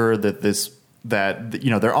that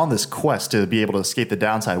they're on this quest to be able to escape the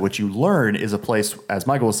Downside. What you learn is a place, as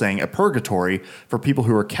Michael was saying, a purgatory for people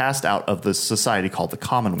who are cast out of the society called the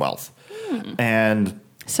Commonwealth, and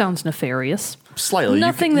sounds nefarious. Slightly,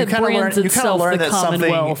 nothing that brands itself the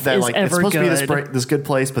Commonwealth is ever it's supposed good. to be this good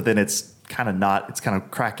place, but then it's kind of not. It's kind of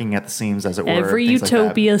cracking at the seams, as it were. Every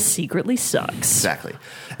utopia secretly sucks. Exactly.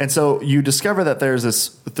 And so you discover that there's this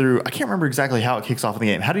through. I can't remember exactly how it kicks off in the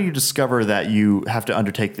game. How do you discover that you have to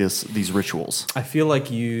undertake these rituals? I feel like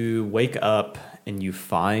you wake up and you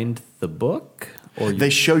find the book. Or they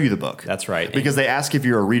show you the book. That's right. Because they ask if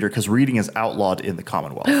you're a reader, because reading is outlawed in the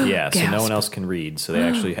Commonwealth. Yeah, so no one else can read. So they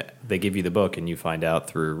actually they give you the book, and you find out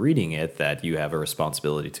through reading it that you have a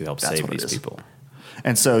responsibility to help save these people.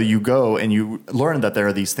 And so you go and you learn that there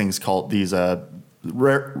are these things called these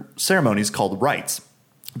rare ceremonies called rites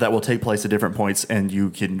that will take place at different points, and you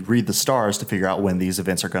can read the stars to figure out when these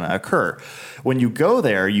events are going to occur. When you go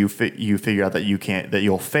there, you figure out that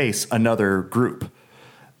you'll face another group.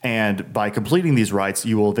 And by completing these rites,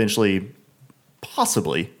 you will eventually,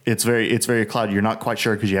 possibly, it's very cloudy. You're not quite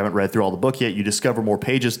sure because you haven't read through all the book yet. You discover more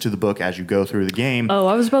pages to the book as you go through the game. Oh,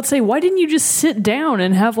 I was about to say, why didn't you just sit down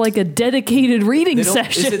and have like a dedicated reading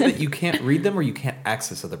session? Is it that you can't read them or you can't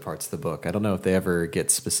access other parts of the book? I don't know if they ever get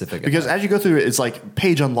specific. Because as you go through it, it's like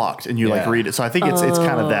page unlocked and you like read it. So I think it's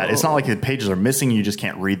kind of that. It's not like the pages are missing. You just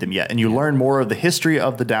can't read them yet. And you learn more of the history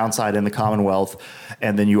of the Downside and the Commonwealth.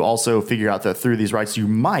 And then you also figure out that through these rites, you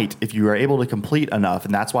might, if you are able to complete enough,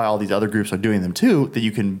 and that's why all these other groups are doing them too, that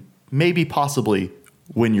you can maybe possibly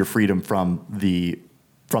win your freedom from the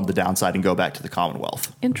Downside and go back to the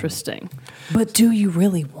Commonwealth. Interesting. But do you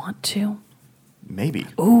really want to? Maybe.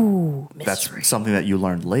 Ooh, mystery. That's something that you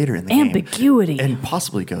learned later in the game. Ambiguity. And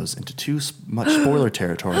possibly goes into too much spoiler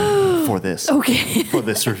territory for this. Okay. For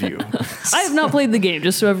this review. I have not played the game,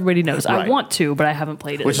 just so everybody knows. Right. I want to, but I haven't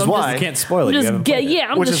played it. Which is why you can't spoil it. I'm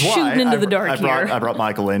just shooting into the dark here. I brought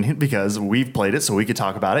Michael in because we've played it, so we could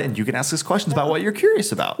talk about it, and you can ask us questions about what you're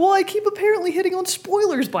curious about. Well, I keep apparently hitting on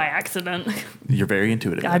spoilers by accident. You're very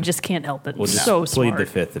intuitive. I just can't help it. We'll just plead the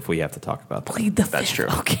fifth if we have to talk about that. Plead the fifth. That's true.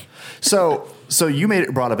 Okay. So you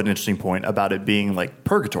brought up an interesting point about it being like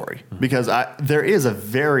purgatory, because there is a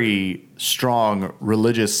very strong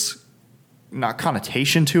religious, not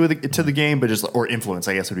connotation to the game, but just or influence,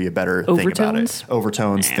 I guess would be a better thing about it.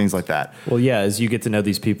 Overtones, things like that. Well, yeah, as you get to know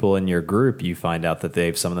these people in your group, you find out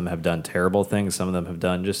that some of them have done terrible things, some of them have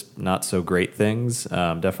done just not so great things.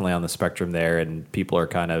 Definitely on the spectrum there, and people are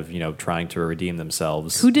kind of trying to redeem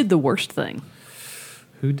themselves. Who did the worst thing?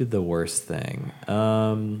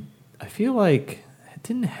 I feel like,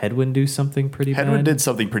 didn't Hedwyn do something pretty bad? Hedwyn did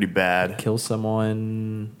something pretty bad. Kill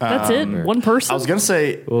someone. That's it? One person? I was going to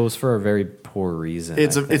say... Well, it was for a very poor reason. It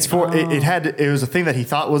was a thing that he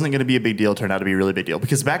thought wasn't going to be a big deal, turned out to be a really big deal.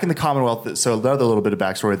 Because back in the Commonwealth, so another little bit of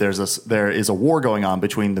backstory, there is a war going on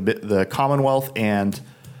between the Commonwealth and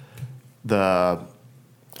what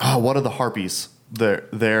are the Harpies?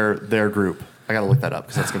 Their group. I got to look that up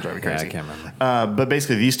because that's going to drive me crazy. I can't remember. But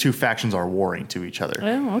basically, these two factions are warring to each other.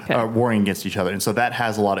 Oh, okay. Warring against each other. And so that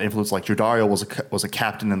has a lot of influence. Like Jodariel was a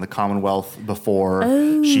captain in the Commonwealth before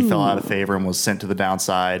she fell out of favor and was sent to the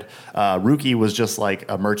downside. Ruki was just like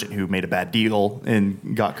a merchant who made a bad deal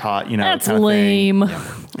and got caught, That's lame.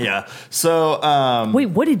 Yeah. So... wait,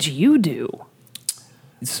 what did you do?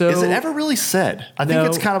 So is it ever really said? I think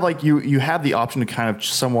it's kind of like you have the option to kind of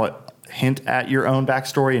somewhat hint at your own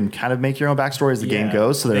backstory and kind of make your own backstory as the game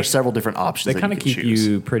goes. So there are several different options. They kind of keep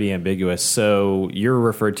you pretty ambiguous. So you're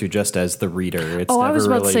referred to just as the reader. It's I was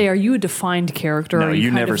about to say, are you a defined character? No, or are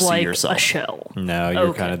you never kind of see like yourself. a shell. No,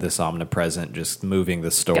 you're kind of this omnipresent, just moving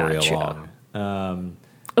the story along.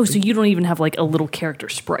 Oh, so you don't even have like a little character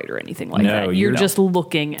sprite or anything like that. You're just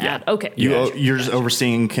looking at. Okay. You're just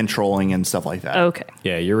overseeing, controlling, and stuff like that. Okay.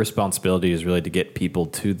 Yeah, your responsibility is really to get people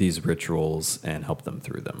to these rituals and help them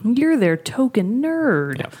through them. You're their token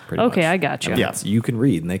nerd. Yeah, pretty okay, much. I got you. Yeah. You can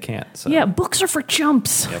read and they can't. So. Yeah, books are for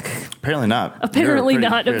chumps. Yep. Apparently not. Apparently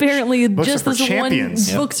not. Apparently books just are for this champions.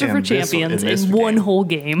 one. Books are for In this champions in game. one whole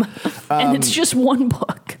game, and it's just one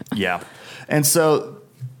book. Yeah, and so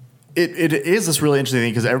it is this really interesting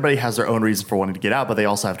thing because everybody has their own reason for wanting to get out, but they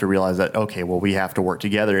also have to realize that, okay, well, we have to work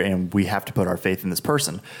together and we have to put our faith in this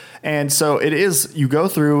person. And so it is, you go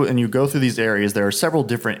through these areas. There are several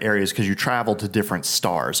different areas because you travel to different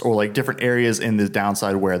stars or like different areas in the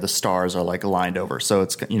downside where the stars are like aligned over. So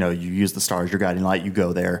it's, you use the stars, your guiding light, you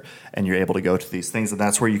go there and you're able to go to these things. And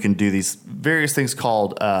that's where you can do these various things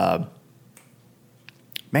called,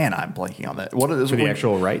 man, I'm blanking on that. What is the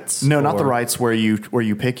actual rites? No, not the rites where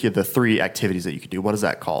you pick the 3 activities that you can do. What is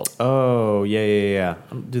that called? Oh, yeah.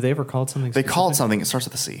 Do they ever call it something? They call it something. It starts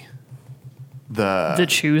with a C. The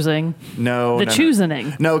choosing. No.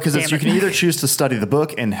 Choosening. No, because you can either choose to study the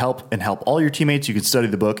book and help all your teammates. You can study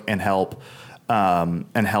the book and help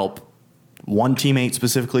one teammate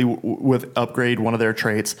specifically with upgrade one of their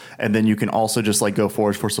traits, and then you can also just like go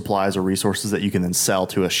forage for supplies or resources that you can then sell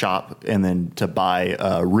to a shop and then to buy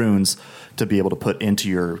runes to be able to put into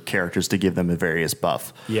your characters to give them a various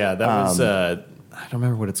buff. Yeah, that was I don't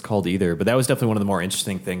remember what it's called either, but that was definitely one of the more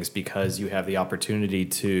interesting things because you have the opportunity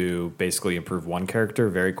to basically improve one character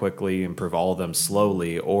very quickly, improve all of them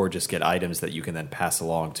slowly, or just get items that you can then pass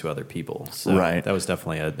along to other people. So right. That was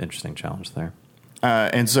definitely an interesting challenge there.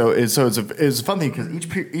 And so it's a fun thing because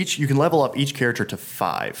each you can level up each character to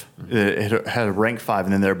 5. Mm-hmm. It had a rank 5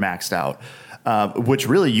 and then they're maxed out, which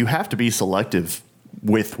really you have to be selective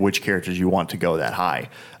with which characters you want to go that high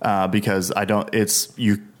because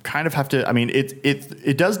you kind of have to. I mean,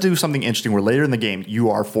 it does do something interesting where later in the game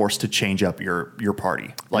you are forced to change up your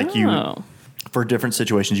party for different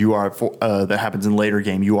situations. You are that happens in later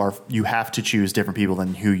game. You have to choose different people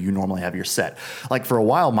than who you normally have your set. Like for a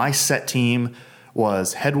while, my set team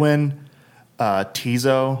was Hedwyn,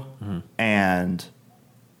 Tizo, and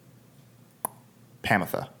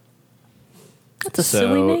Pamitha. That's a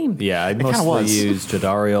silly name. Yeah, I mostly use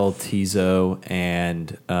Jodariel, Tizo,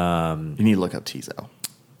 and... you need to look up Tizo.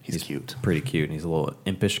 He's cute. Pretty cute, and he's a little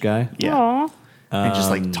impish guy. Yeah. Aww. And just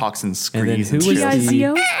like talks and screams. And then who was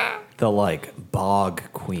Giazio? the like bog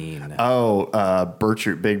queen? Oh,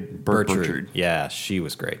 Bertrude, big Bertrude. Yeah, she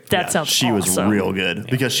was great. That sounds She was real good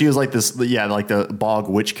because she was like this, like the bog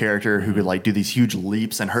witch character who could like do these huge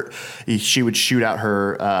leaps, and she would shoot out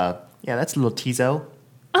her. That's a little Tizo.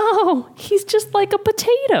 Oh, he's just like a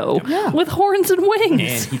potato with horns and wings.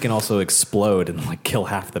 And he can also explode and like kill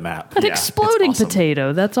half the map. An exploding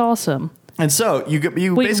potato. That's awesome. And so you basically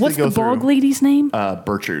what's go the through. bog lady's name?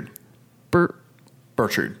 Bertrude.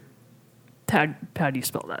 Bertrude. How do you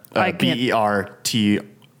spell that? I can't. Bertrude.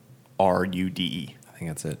 I think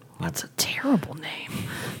that's it. That's a terrible name.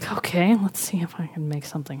 Okay, let's see if I can make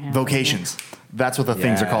something happen. Vocations. That's what the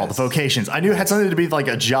things are called. The vocations. I knew it had something to be like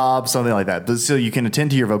a job, something like that. But so you can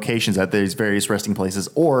attend to your vocations at these various resting places,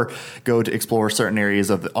 or go to explore certain areas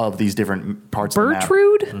of these different parts of the map.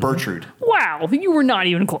 Bertrude? Bertrude. Wow, you were not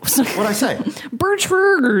even close. What'd I say?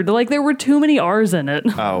 Bertrude. Like there were too many R's in it.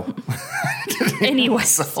 Oh. Anyway.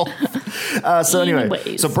 So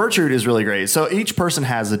Bertrude is really great. So each person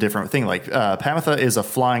has a different thing. Like Pamitha is a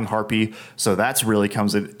flying harpy, so that's really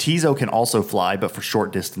comes in. Tizo can also fly, but for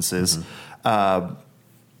short distances. Well,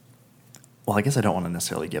 I guess I don't want to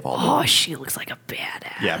necessarily give all the... Oh, she looks like a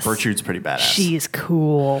badass. Yeah, Bertrude's pretty badass. She's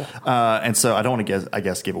cool. And so I don't want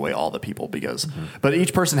to give away all the people because... But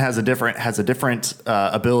each person has a different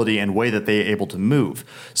ability and way that they're able to move.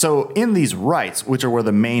 So in these rites, which are where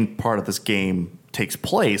the main part of this game takes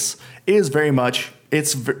place, is very much...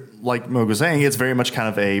 It's like Moog was saying, it's very much kind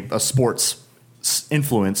of a sports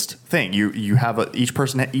influenced thing. You have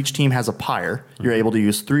each team has a pyre. You're able to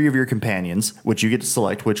use 3 of your companions, which you get to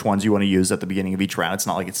select which ones you want to use at the beginning of each round. It's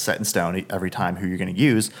not like it's set in stone every time who you're going to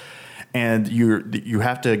use, and you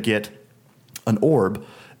have to get an orb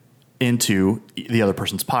into the other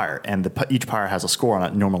person's pyre, and each pyre has a score on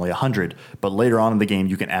it, normally 100. But later on in the game,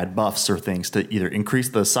 you can add buffs or things to either increase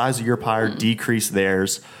the size of your pyre, decrease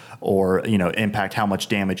theirs, or impact how much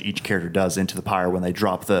damage each character does into the pyre when they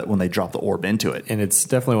drop the orb into it. And it's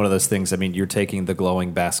definitely one of those things. I mean, you're taking the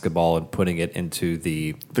glowing basketball and putting it into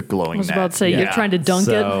the glowing. I was about to say you're trying to dunk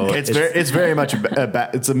it. It's very much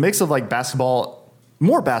it's a mix of like basketball.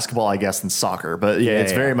 More basketball, I guess, than soccer, but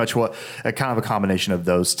it's very much a kind of a combination of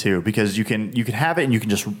those two, because you can have it and you can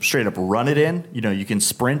just straight up run it in. You can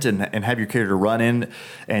sprint and have your character run in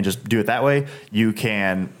and just do it that way. You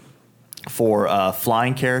can, for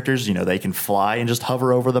flying characters, they can fly and just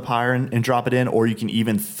hover over the pyre and drop it in, or you can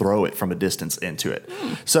even throw it from a distance into it.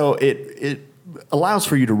 So it allows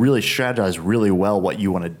for you to really strategize really well what you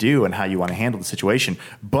want to do and how you want to handle the situation.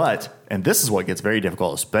 But, and this is what gets very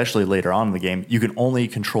difficult, especially later on in the game, you can only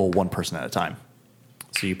control one person at a time.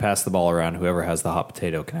 So you pass the ball around, whoever has the hot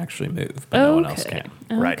potato can actually move, but no one else can.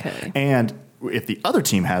 Right. And if the other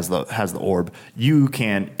team has the orb, you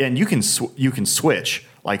can switch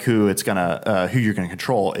like who you're gonna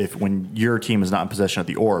control when your team is not in possession of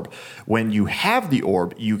the orb. When you have the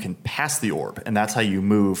orb, you can pass the orb, and that's how you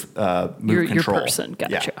move control. Your person,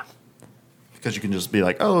 gotcha. Yeah. Because you can just be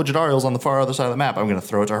like, oh, Jadariel's on the far other side of the map, I'm gonna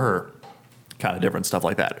throw it to her. Kind of different stuff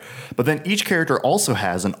like that. But then each character also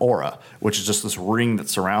has an aura, which is just this ring that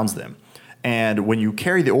surrounds them. And when you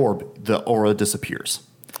carry the aura disappears,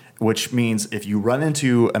 which means if you run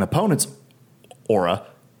into an opponent's aura,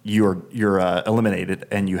 you're eliminated,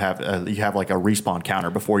 and you have like a respawn counter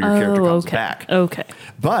before your character comes back. Okay.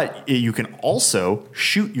 But you can also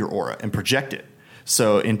shoot your aura and project it.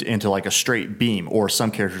 So into like a straight beam, or some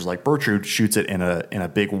characters like Bertrude shoots it in a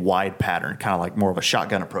big wide pattern, kind of like more of a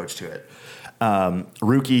shotgun approach to it.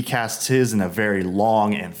 Ruki casts his in a very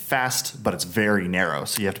long and fast, but it's very narrow,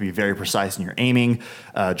 so you have to be very precise in your aiming.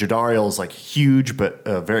 Jadariel is like huge, but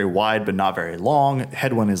very wide, but not very long.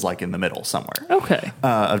 Hedwyn is like in the middle somewhere. Okay.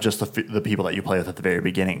 Of just the people that you play with at the very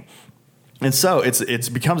beginning. And so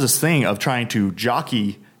it becomes this thing of trying to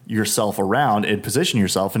jockey yourself around and position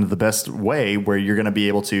yourself into the best way where you're going to be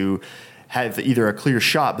able to have either a clear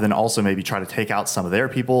shot, but then also maybe try to take out some of their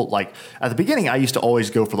people. Like at the beginning, I used to always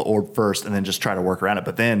go for the orb first and then just try to work around it.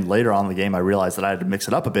 But then later on in the game, I realized that I had to mix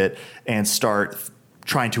it up a bit and start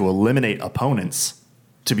trying to eliminate opponents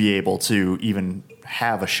to be able to even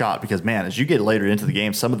have a shot. Because man, as you get later into the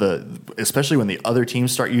game, especially when the other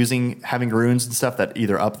teams start having runes and stuff that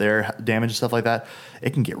either up their damage and stuff like that,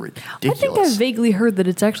 it can get ridiculous. I think I vaguely heard that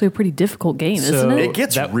it's actually a pretty difficult game, isn't it? It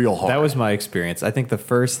gets real hard. That was my experience. I think the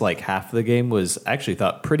first half of the game was actually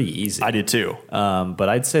thought pretty easy. I did too. But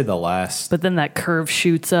I'd say But then that curve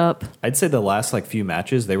shoots up. I'd say the last few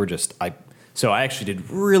matches, they were just So I actually did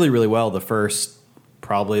really, really well the first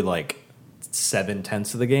probably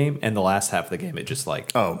 7/10 of the game, and the last half of the game it just I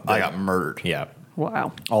got murdered. Yeah.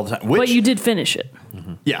 Wow. All the time. But you did finish it.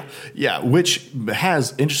 Mm-hmm. Yeah, which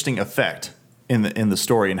has interesting effect in the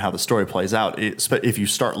story and how the story plays out if you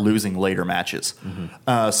start losing later matches.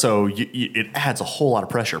 Mm-hmm. So it adds a whole lot of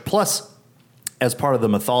pressure. Plus, as part of the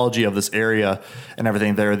mythology of this area and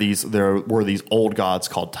everything, there were these old gods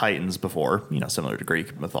called Titans before, similar to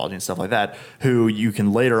Greek mythology and stuff like that, who you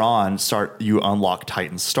can later on unlock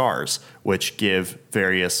Titan stars, which give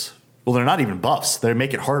various. Well, they're not even buffs. They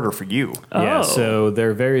make it harder for you. Yeah, so there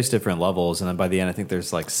are various different levels, and then by the end, I think there's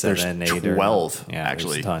 7, there's 8, 12, or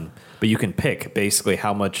actually. There's a ton. But you can pick basically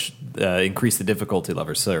how much increase the difficulty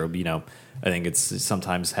level. So, I think it's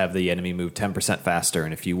sometimes have the enemy move 10% faster,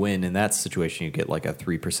 and if you win in that situation, you get a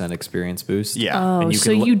 3% experience boost. Yeah. And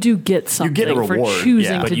you do get something a reward, for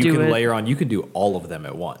choosing to but do it. you can layer on. You can do all of them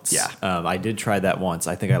at once. Yeah. I did try that once.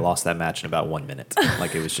 I think I lost that match in about 1 minute.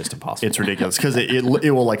 It was just impossible. It's ridiculous because it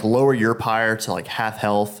will lower your pyre to half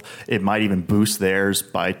health. It might even boost theirs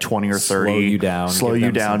by 20 or 30. Slow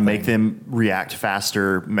you down, make them react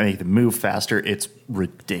faster, make them move faster. It's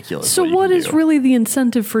ridiculous. So what is really the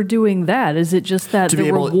incentive for doing that? Is it just that the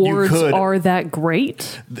rewards are that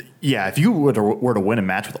great? Yeah, if you were to win a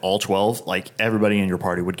match with all 12, like everybody in your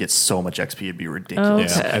party would get so much XP, it'd be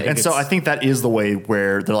ridiculous. Okay. And so I think that is the way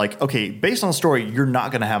where they're like, okay, based on the story, you're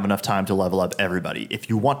not going to have enough time to level up everybody.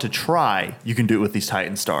 If you want to try, you can do it with these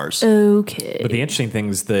Titan stars. Okay. But the interesting thing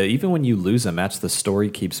is even when you lose a match, the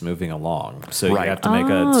story keeps moving along. So Right. you have to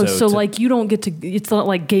make so like you don't get to. It's not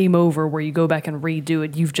like game over where you go back and redo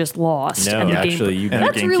it. You've just lost. No, and the actually, game, you never-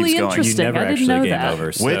 that's game really keeps going. You interesting. never I didn't actually know game that. over.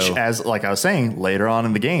 Which, So- as like I was saying, later on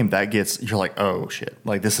in the game, you're like, oh shit,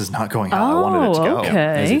 like this is not going how I wanted it to go. okay.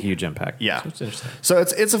 There's a huge impact. Yeah, So it's interesting. So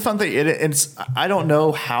it's a fun thing. It's I don't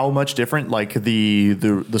know how much different like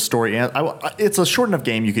the story. It's a short enough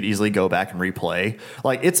game you could easily go back and replay.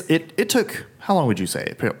 Like it took, how long would you say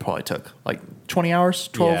it probably took? Like 20 hours,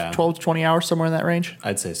 12 Yeah. 12 to 20 hours, somewhere in that range.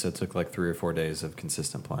 I'd say so. It took like 3 or 4 days of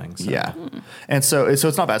consistent playing. So. Yeah, and so it's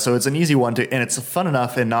not bad. So it's an easy one and it's fun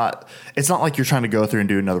enough, and it's not like you're trying to go through and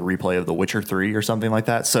do another replay of The Witcher 3 or something like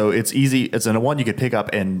that. So it's easy. It's in a one you could pick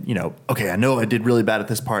up and okay, I know I did really bad at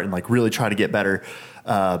this part and like really try to get better.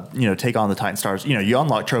 Take on the Titan stars. You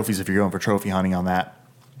unlock trophies if you're going for trophy hunting on that.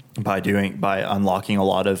 By unlocking a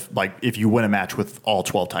lot of, like, if you win a match with all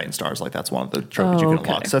 12 Titan stars, like that's one of the trophies you can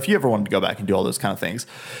unlock. So if you ever wanted to go back and do all those kind of things,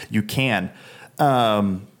 you can.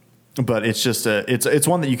 But it's just it's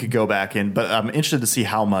one that you could go back in. But I'm interested to see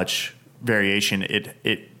how much variation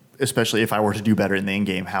it especially if I were to do better in the in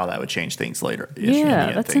game, how that would change things later.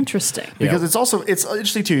 Yeah, that's interesting. Because it's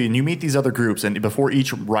interesting too. And you meet these other groups, and before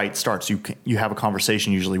each rite starts, you have a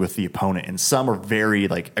conversation usually with the opponent, and some are very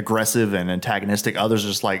like aggressive and antagonistic. Others are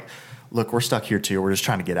just like, look, we're stuck here too. We're just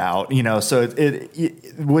trying to get out. So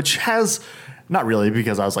it which has. Not really,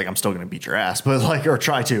 because I was like, I'm still going to beat your ass, but like, or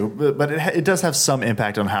try to, but it does have some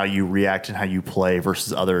impact on how you react and how you play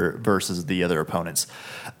versus the other opponents,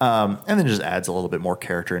 and then it just adds a little bit more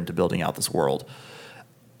character into building out this world.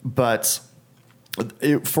 But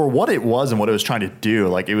for what it was and what it was trying to do,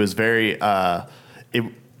 like it was very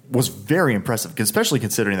impressive, especially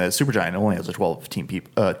considering that Supergiant only has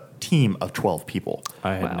a team of 12 people.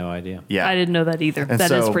 I had no idea. Yeah, I didn't know that either. And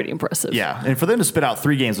That is pretty impressive. Yeah, and for them to spit out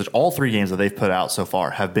 3 games, which all 3 games that they've put out so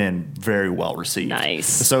far have been very well received. Nice.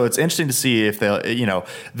 So it's interesting to see if they'll,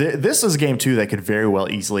 this is a game too that could very well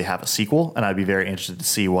easily have a sequel, and I'd be very interested to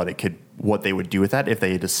see what they would do with that if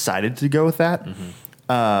they decided to go with that.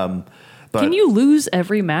 Mm-hmm. But can you lose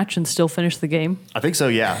every match and still finish the game? I think so.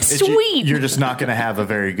 Yeah. Sweet. You're just not going to have a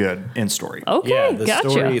very good end story. Okay, Yeah, the gotcha.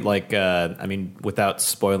 story, without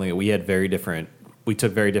spoiling it, we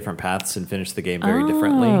took very different paths and finished the game very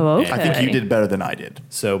differently. Okay. I think you did better than I did.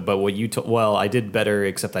 So, but what you I did better,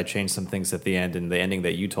 except I changed some things at the end, and the ending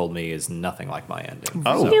that you told me is nothing like my ending.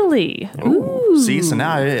 Oh. Really? Ooh. See, so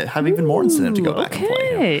now I have even more incentive to go back and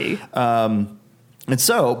play. Okay. And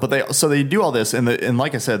so, but they do all this, and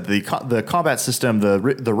like I said, the combat system, the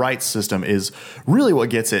rights system is really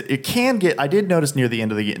what gets it. It can get. I did notice near the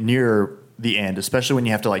end, especially when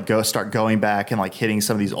you have to start going back and like hitting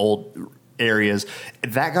some of these old areas,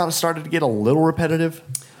 that started to get a little repetitive.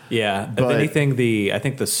 Yeah, if anything, I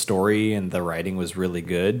think the story and the writing was really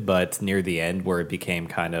good, but near the end where it became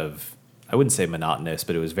kind of, I wouldn't say monotonous,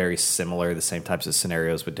 but it was very similar, the same types of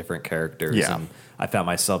scenarios with different characters. Yeah. And I found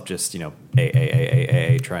myself just, trying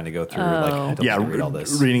to go through, I don't want to read all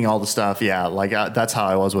this. Reading all the stuff. Yeah, that's how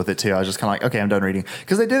I was with it too. I was just kind of like, okay, I'm done reading.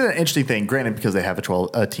 Because they did an interesting thing, granted, because they have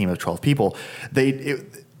a team of 12 people. They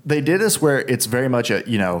did this where it's very much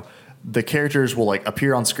the characters will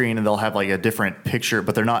appear on screen and they'll have a different picture,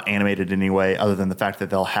 but they're not animated in any way other than the fact that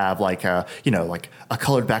they'll have a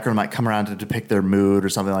colored background might come around to depict their mood or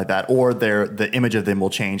something like that, or the image of them will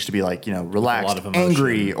change to be relaxed,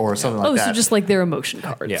 angry, or something like that. So just like their emotion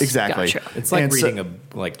cards. Yeah. Exactly. Gotcha. It's like reading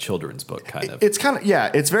a children's book, kind of. It's kind of, yeah.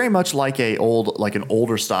 It's very much like an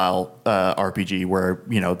older style RPG where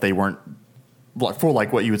they weren't for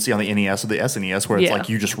what you would see on the NES or the SNES, where it's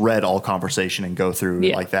you just read all conversation and go through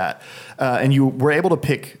like that, and you were able to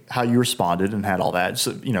pick how you responded and had all that,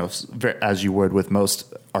 so, as you would with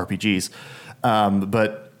most RPGs,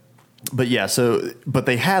 but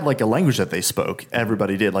they had a language that they spoke.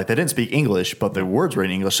 Everybody did. They didn't speak English, but the words were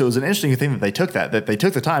in English. So it was an interesting thing that they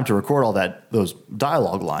took the time to record all those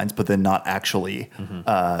dialogue lines, but then not actually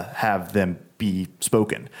have them be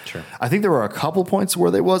spoken. Sure. I think there were a couple points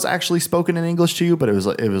where they was actually spoken in English to you, but it was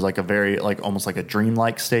a very almost like a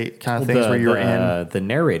dreamlike state kind of things where you were in. The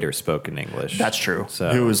narrator spoke in English. That's true.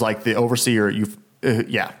 So who was the overseer?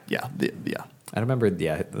 I remember.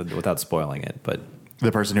 Yeah, without spoiling it, but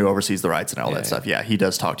the person who oversees the rights and all that stuff. Yeah, he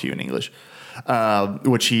does talk to you in English,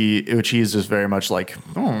 which he is just very much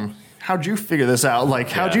how'd you figure this out? Like,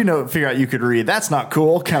 how'd you figure out you could read? That's not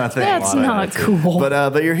cool, kind of thing. That's not cool.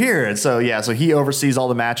 But you're here, and so he oversees all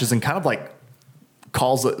the matches and kind of like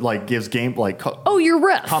calls it, like gives game like you're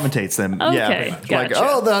ref, commentates them. Okay, like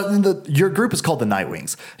gotcha. Your group is called the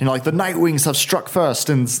Nightwings. Like the Nightwings have struck first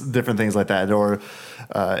and different things like that, or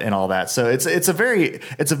and all that. So it's a very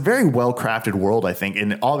well crafted world, I think,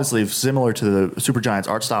 and obviously similar to the Supergiant's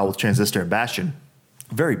art style with Transistor and Bastion.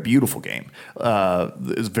 Very beautiful game.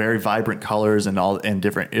 It's very vibrant colors and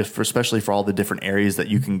different, especially for all the different areas that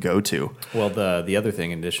you can go to. Well, the other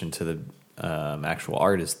thing in addition to the actual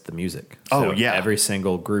art is the music. So every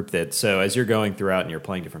single group so as you're going throughout and you're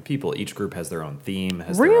playing different people, each group has their own theme,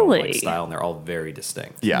 has their own style, and they're all very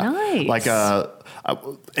distinct. Yeah, nice. Like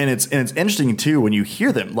and it's interesting too when you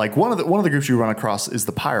hear them. Like one of the groups you run across is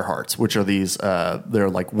the Pyre Hearts, which are these they're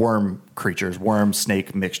like worm creatures, worm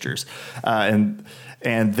snake mixtures, and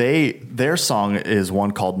their song is one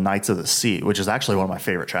called Knights of the Sea, which is actually one of my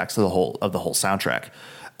favorite tracks of the whole soundtrack.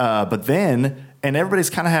 But then everybody's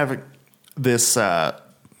kind of having this I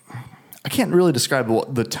can't really describe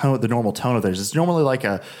the normal tone of theirs. It's normally like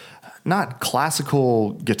a not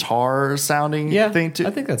classical guitar sounding thing too.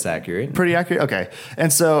 I think that's accurate. Pretty accurate. Okay.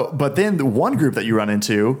 And so, but then the one group that you run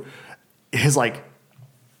into is like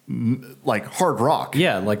hard rock.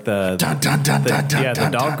 Yeah, like the dun, dun, dun, dun, dun, the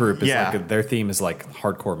dun, dog group is like their theme is like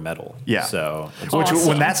hardcore metal. Yeah. So which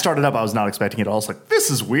when that started up, I was not expecting it. I was like, this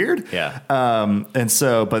is weird. Yeah. And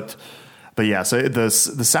so, but yeah, so the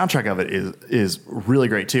soundtrack of it is really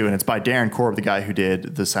great too, and it's by Darren Korb, the guy who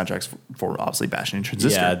did the soundtracks for obviously Bastion and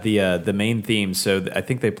Transistor. Yeah, the main theme. So I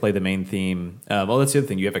think they play the main theme. Well, that's the other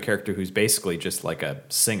thing. You have a character who's basically just like a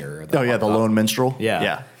singer. The lone minstrel.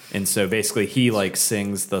 Yeah. And so basically he like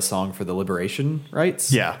sings the song for the liberation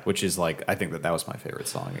rights. Yeah. Which is like, I think that was my favorite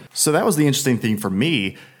song. So that was the interesting thing for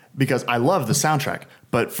me because I love the soundtrack,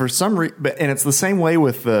 but for some reason, and it's the same way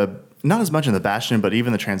with not as much in the Bastion, but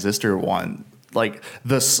even the Transistor one. Like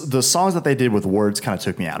the songs that they did with words kind of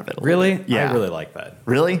took me out of it. Really? Yeah. I really like that.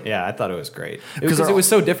 Really? Yeah, I thought it was great. Because it was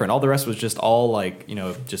so different. All the rest was just all like,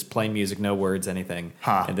 just plain music, no words, anything.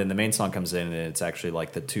 Huh. And then the main song comes in and it's actually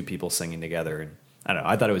like the two people singing together. And I don't know.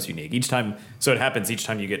 I thought it was unique. Each time, so it happens each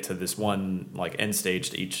time you get to this one like end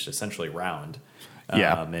stage to each essentially round.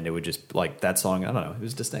 Yeah. And it would just like that song, I don't know, it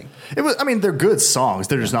was distinct. It was, I mean, they're good songs.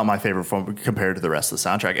 They're just not my favorite compared to the rest of the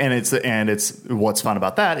soundtrack. And it's what's fun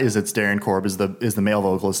about that is it's Darren Korb is the male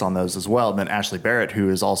vocalist on those as well. And then Ashley Barrett, who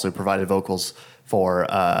has also provided vocals for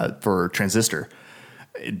Transistor,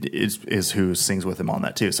 is who sings with him on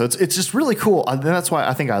that too. So it's just really cool. That's why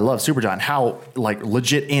I think I love Supergiant, how like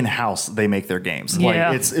legit in-house they make their games. Yeah.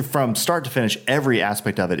 Like it's from start to finish, every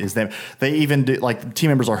aspect of it is them. They even do, like the team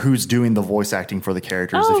members are who's doing the voice acting for the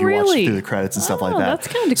characters if you watch through the credits and stuff like that. That's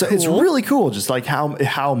kind of cool. So it's really cool just like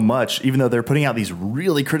how much, even though they're putting out these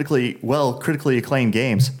really critically acclaimed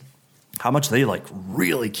games, how much they like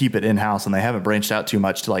really keep it in-house and they haven't branched out too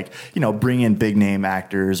much to like, bring in big name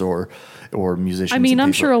actors or musicians. I mean,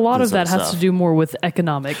 I'm sure a lot of that has to do more with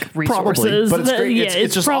economic resources. Probably, but it's great.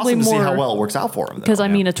 It's just probably awesome to more, see how well it works out for them. Because I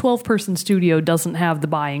mean, a 12-person studio doesn't have the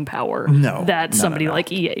buying power that somebody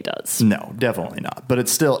like EA does. No, definitely not. But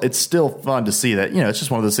it's still fun to see that it's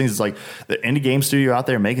just one of those things. It's like the indie game studio out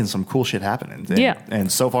there making some cool shit happen. And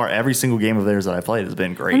so far, every single game of theirs that I played has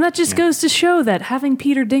been great. And that just goes to show that having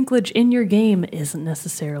Peter Dinklage in your game isn't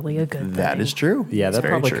necessarily a good thing. That is true. Yeah, that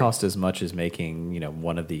probably cost as much as making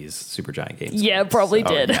one of these Supergiant games. Yeah, probably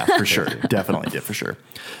did. Yeah, for sure. Definitely did for sure.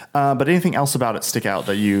 But anything else about it stick out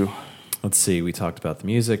that you? Let's see. We talked about the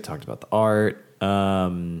music, talked about the art.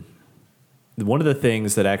 One of the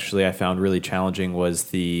things that actually I found really challenging was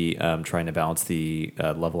the trying to balance the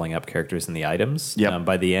leveling up characters and the items. Yep.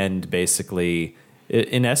 By the end, basically,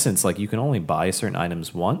 in essence, like you can only buy certain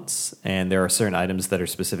items once, and there are certain items that are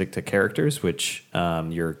specific to characters, which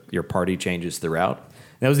your party changes throughout.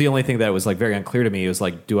 That was the only thing that was like very unclear to me. It was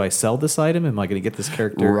like, do I sell this item? Am I going to get this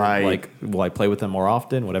character? Right. Like, will I play with them more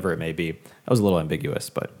often? Whatever it may be. That was a little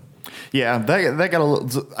ambiguous, but yeah, that got a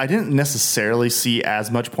little. I didn't necessarily see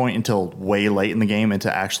as much point until way late in the game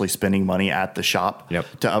into actually spending money at the shop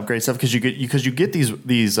to upgrade stuff because you get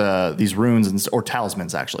these runes or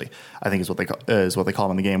talismans actually. I think is what they call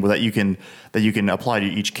them in the game, where that you can apply to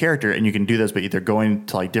each character, and you can do those by either going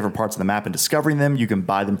to like different parts of the map and discovering them. You can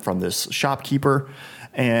buy them from this shopkeeper.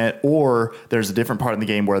 Or there's a different part in the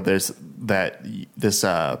game where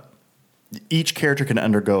each character can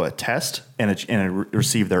undergo a test and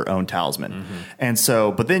receive their own talisman. Mm-hmm. And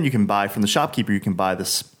so, but then you can buy from the shopkeeper, you can buy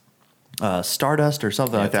this Stardust or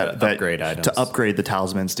something like that upgrade items. To upgrade the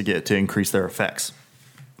talismans to increase their effects.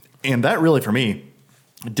 And that really, for me,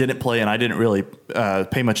 didn't play, and I didn't really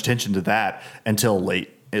pay much attention to that until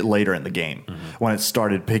later in the game when it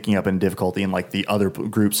started picking up in difficulty, and like the other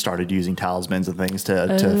groups started using talismans and things to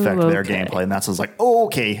affect their gameplay. And that's when I was like, oh,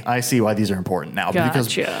 okay, I see why these are important now.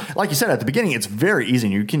 Because like you said at the beginning, it's very easy.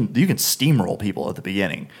 And you can steamroll people at the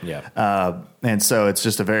beginning. Yeah. And so it's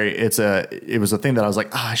just it was a thing that I was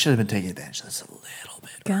like, I should have been taking advantage of this a little bit.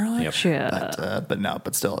 Gotcha.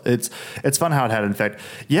 But still, it's fun how it had an effect.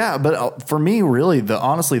 Yeah, but for me, really,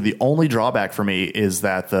 honestly, the only drawback for me is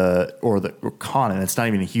that the con, and it's not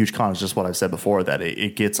even a huge con. It's just what I've said before, that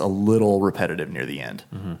it gets a little repetitive near the end.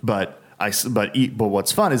 But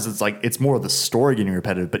what's fun is it's more of the story getting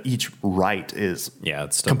repetitive, but each write is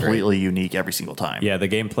it's still completely unique every single time. Yeah, the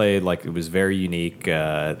gameplay, it was very unique.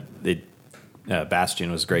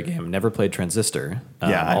 Bastion was a great game. Never played Transistor.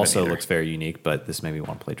 Also looks very unique, but this made me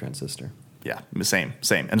want to play Transistor. Yeah, same.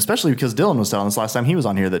 And especially because Dylan was telling us last time he was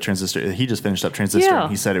on here that Transistor, he just finished up Transistor, and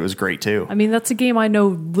he said it was great too. I mean, that's a game I know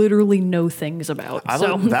literally no things about.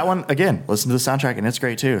 That one, again, listen to the soundtrack, and it's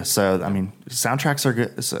great too. So, I mean, soundtracks are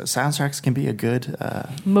good. Soundtracks can be a good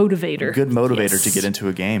motivator. To get into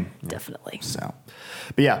a game. Definitely. So,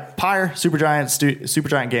 but yeah, Pyre,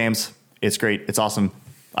 Supergiant Games. It's great. It's awesome.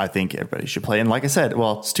 I think everybody should play. And like I said,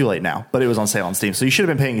 well, it's too late now, but it was on sale on Steam. So you should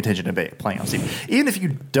have been paying attention to playing on Steam. Even if you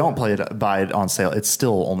don't buy it on sale, it's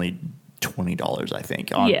still only $20, I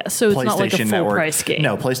think. So it's not like a full price game.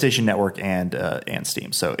 No, PlayStation Network and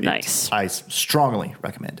Steam. So nice. I strongly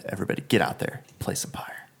recommend everybody get out there, play some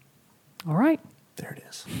Pyre. All right. There it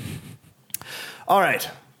is. All right.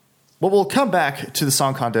 Well, we'll come back to the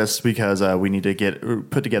song contest because we need to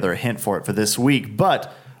put together a hint for it for this week.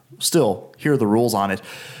 But still, here are the rules on it.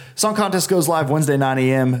 Song contest goes live Wednesday, 9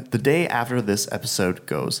 a.m., the day after this episode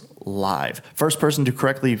goes live. First person to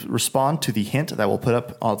correctly respond to the hint that we'll put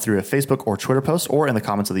up through a Facebook or Twitter post or in the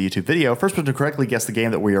comments of the YouTube video, first person to correctly guess the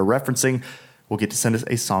game that we are referencing will get to send us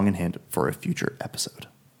a song and hint for a future episode.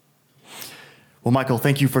 Well, Michael,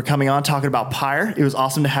 thank you for coming on, talking about Pyre. It was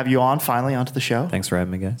awesome to have you on, finally, onto the show. Thanks for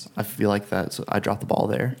having me, guys. I feel like I dropped the ball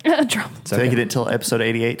there. Taking it until episode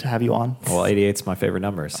 88 to have you on. Well, 88's my favorite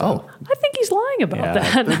number. So. I think he's lying about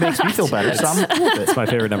that. It makes me feel better. So it's my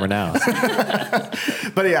favorite number now.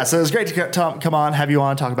 But yeah, so it was great to come on, have you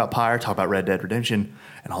on, talk about Pyre, talk about Red Dead Redemption,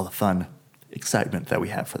 and all the fun excitement that we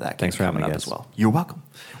have for that game. Thanks for having me, up as well. You're welcome.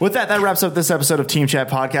 With that wraps up this episode of Team Chat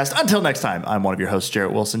Podcast. Until next time, I'm one of your hosts,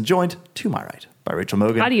 Jarrett Wilson, joined to my right by Rachel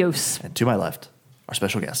Mogan. Adios. And to my left, our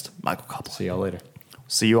special guest, Michael Coppola. See y'all later.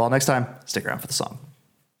 See you all next time. Stick around for the song.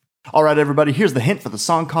 All right, everybody, here's the hint for the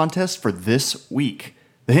song contest for this week.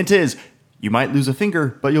 The hint is, you might lose a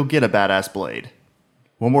finger, but you'll get a badass blade.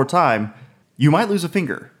 One more time, you might lose a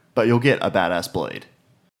finger, but you'll get a badass blade.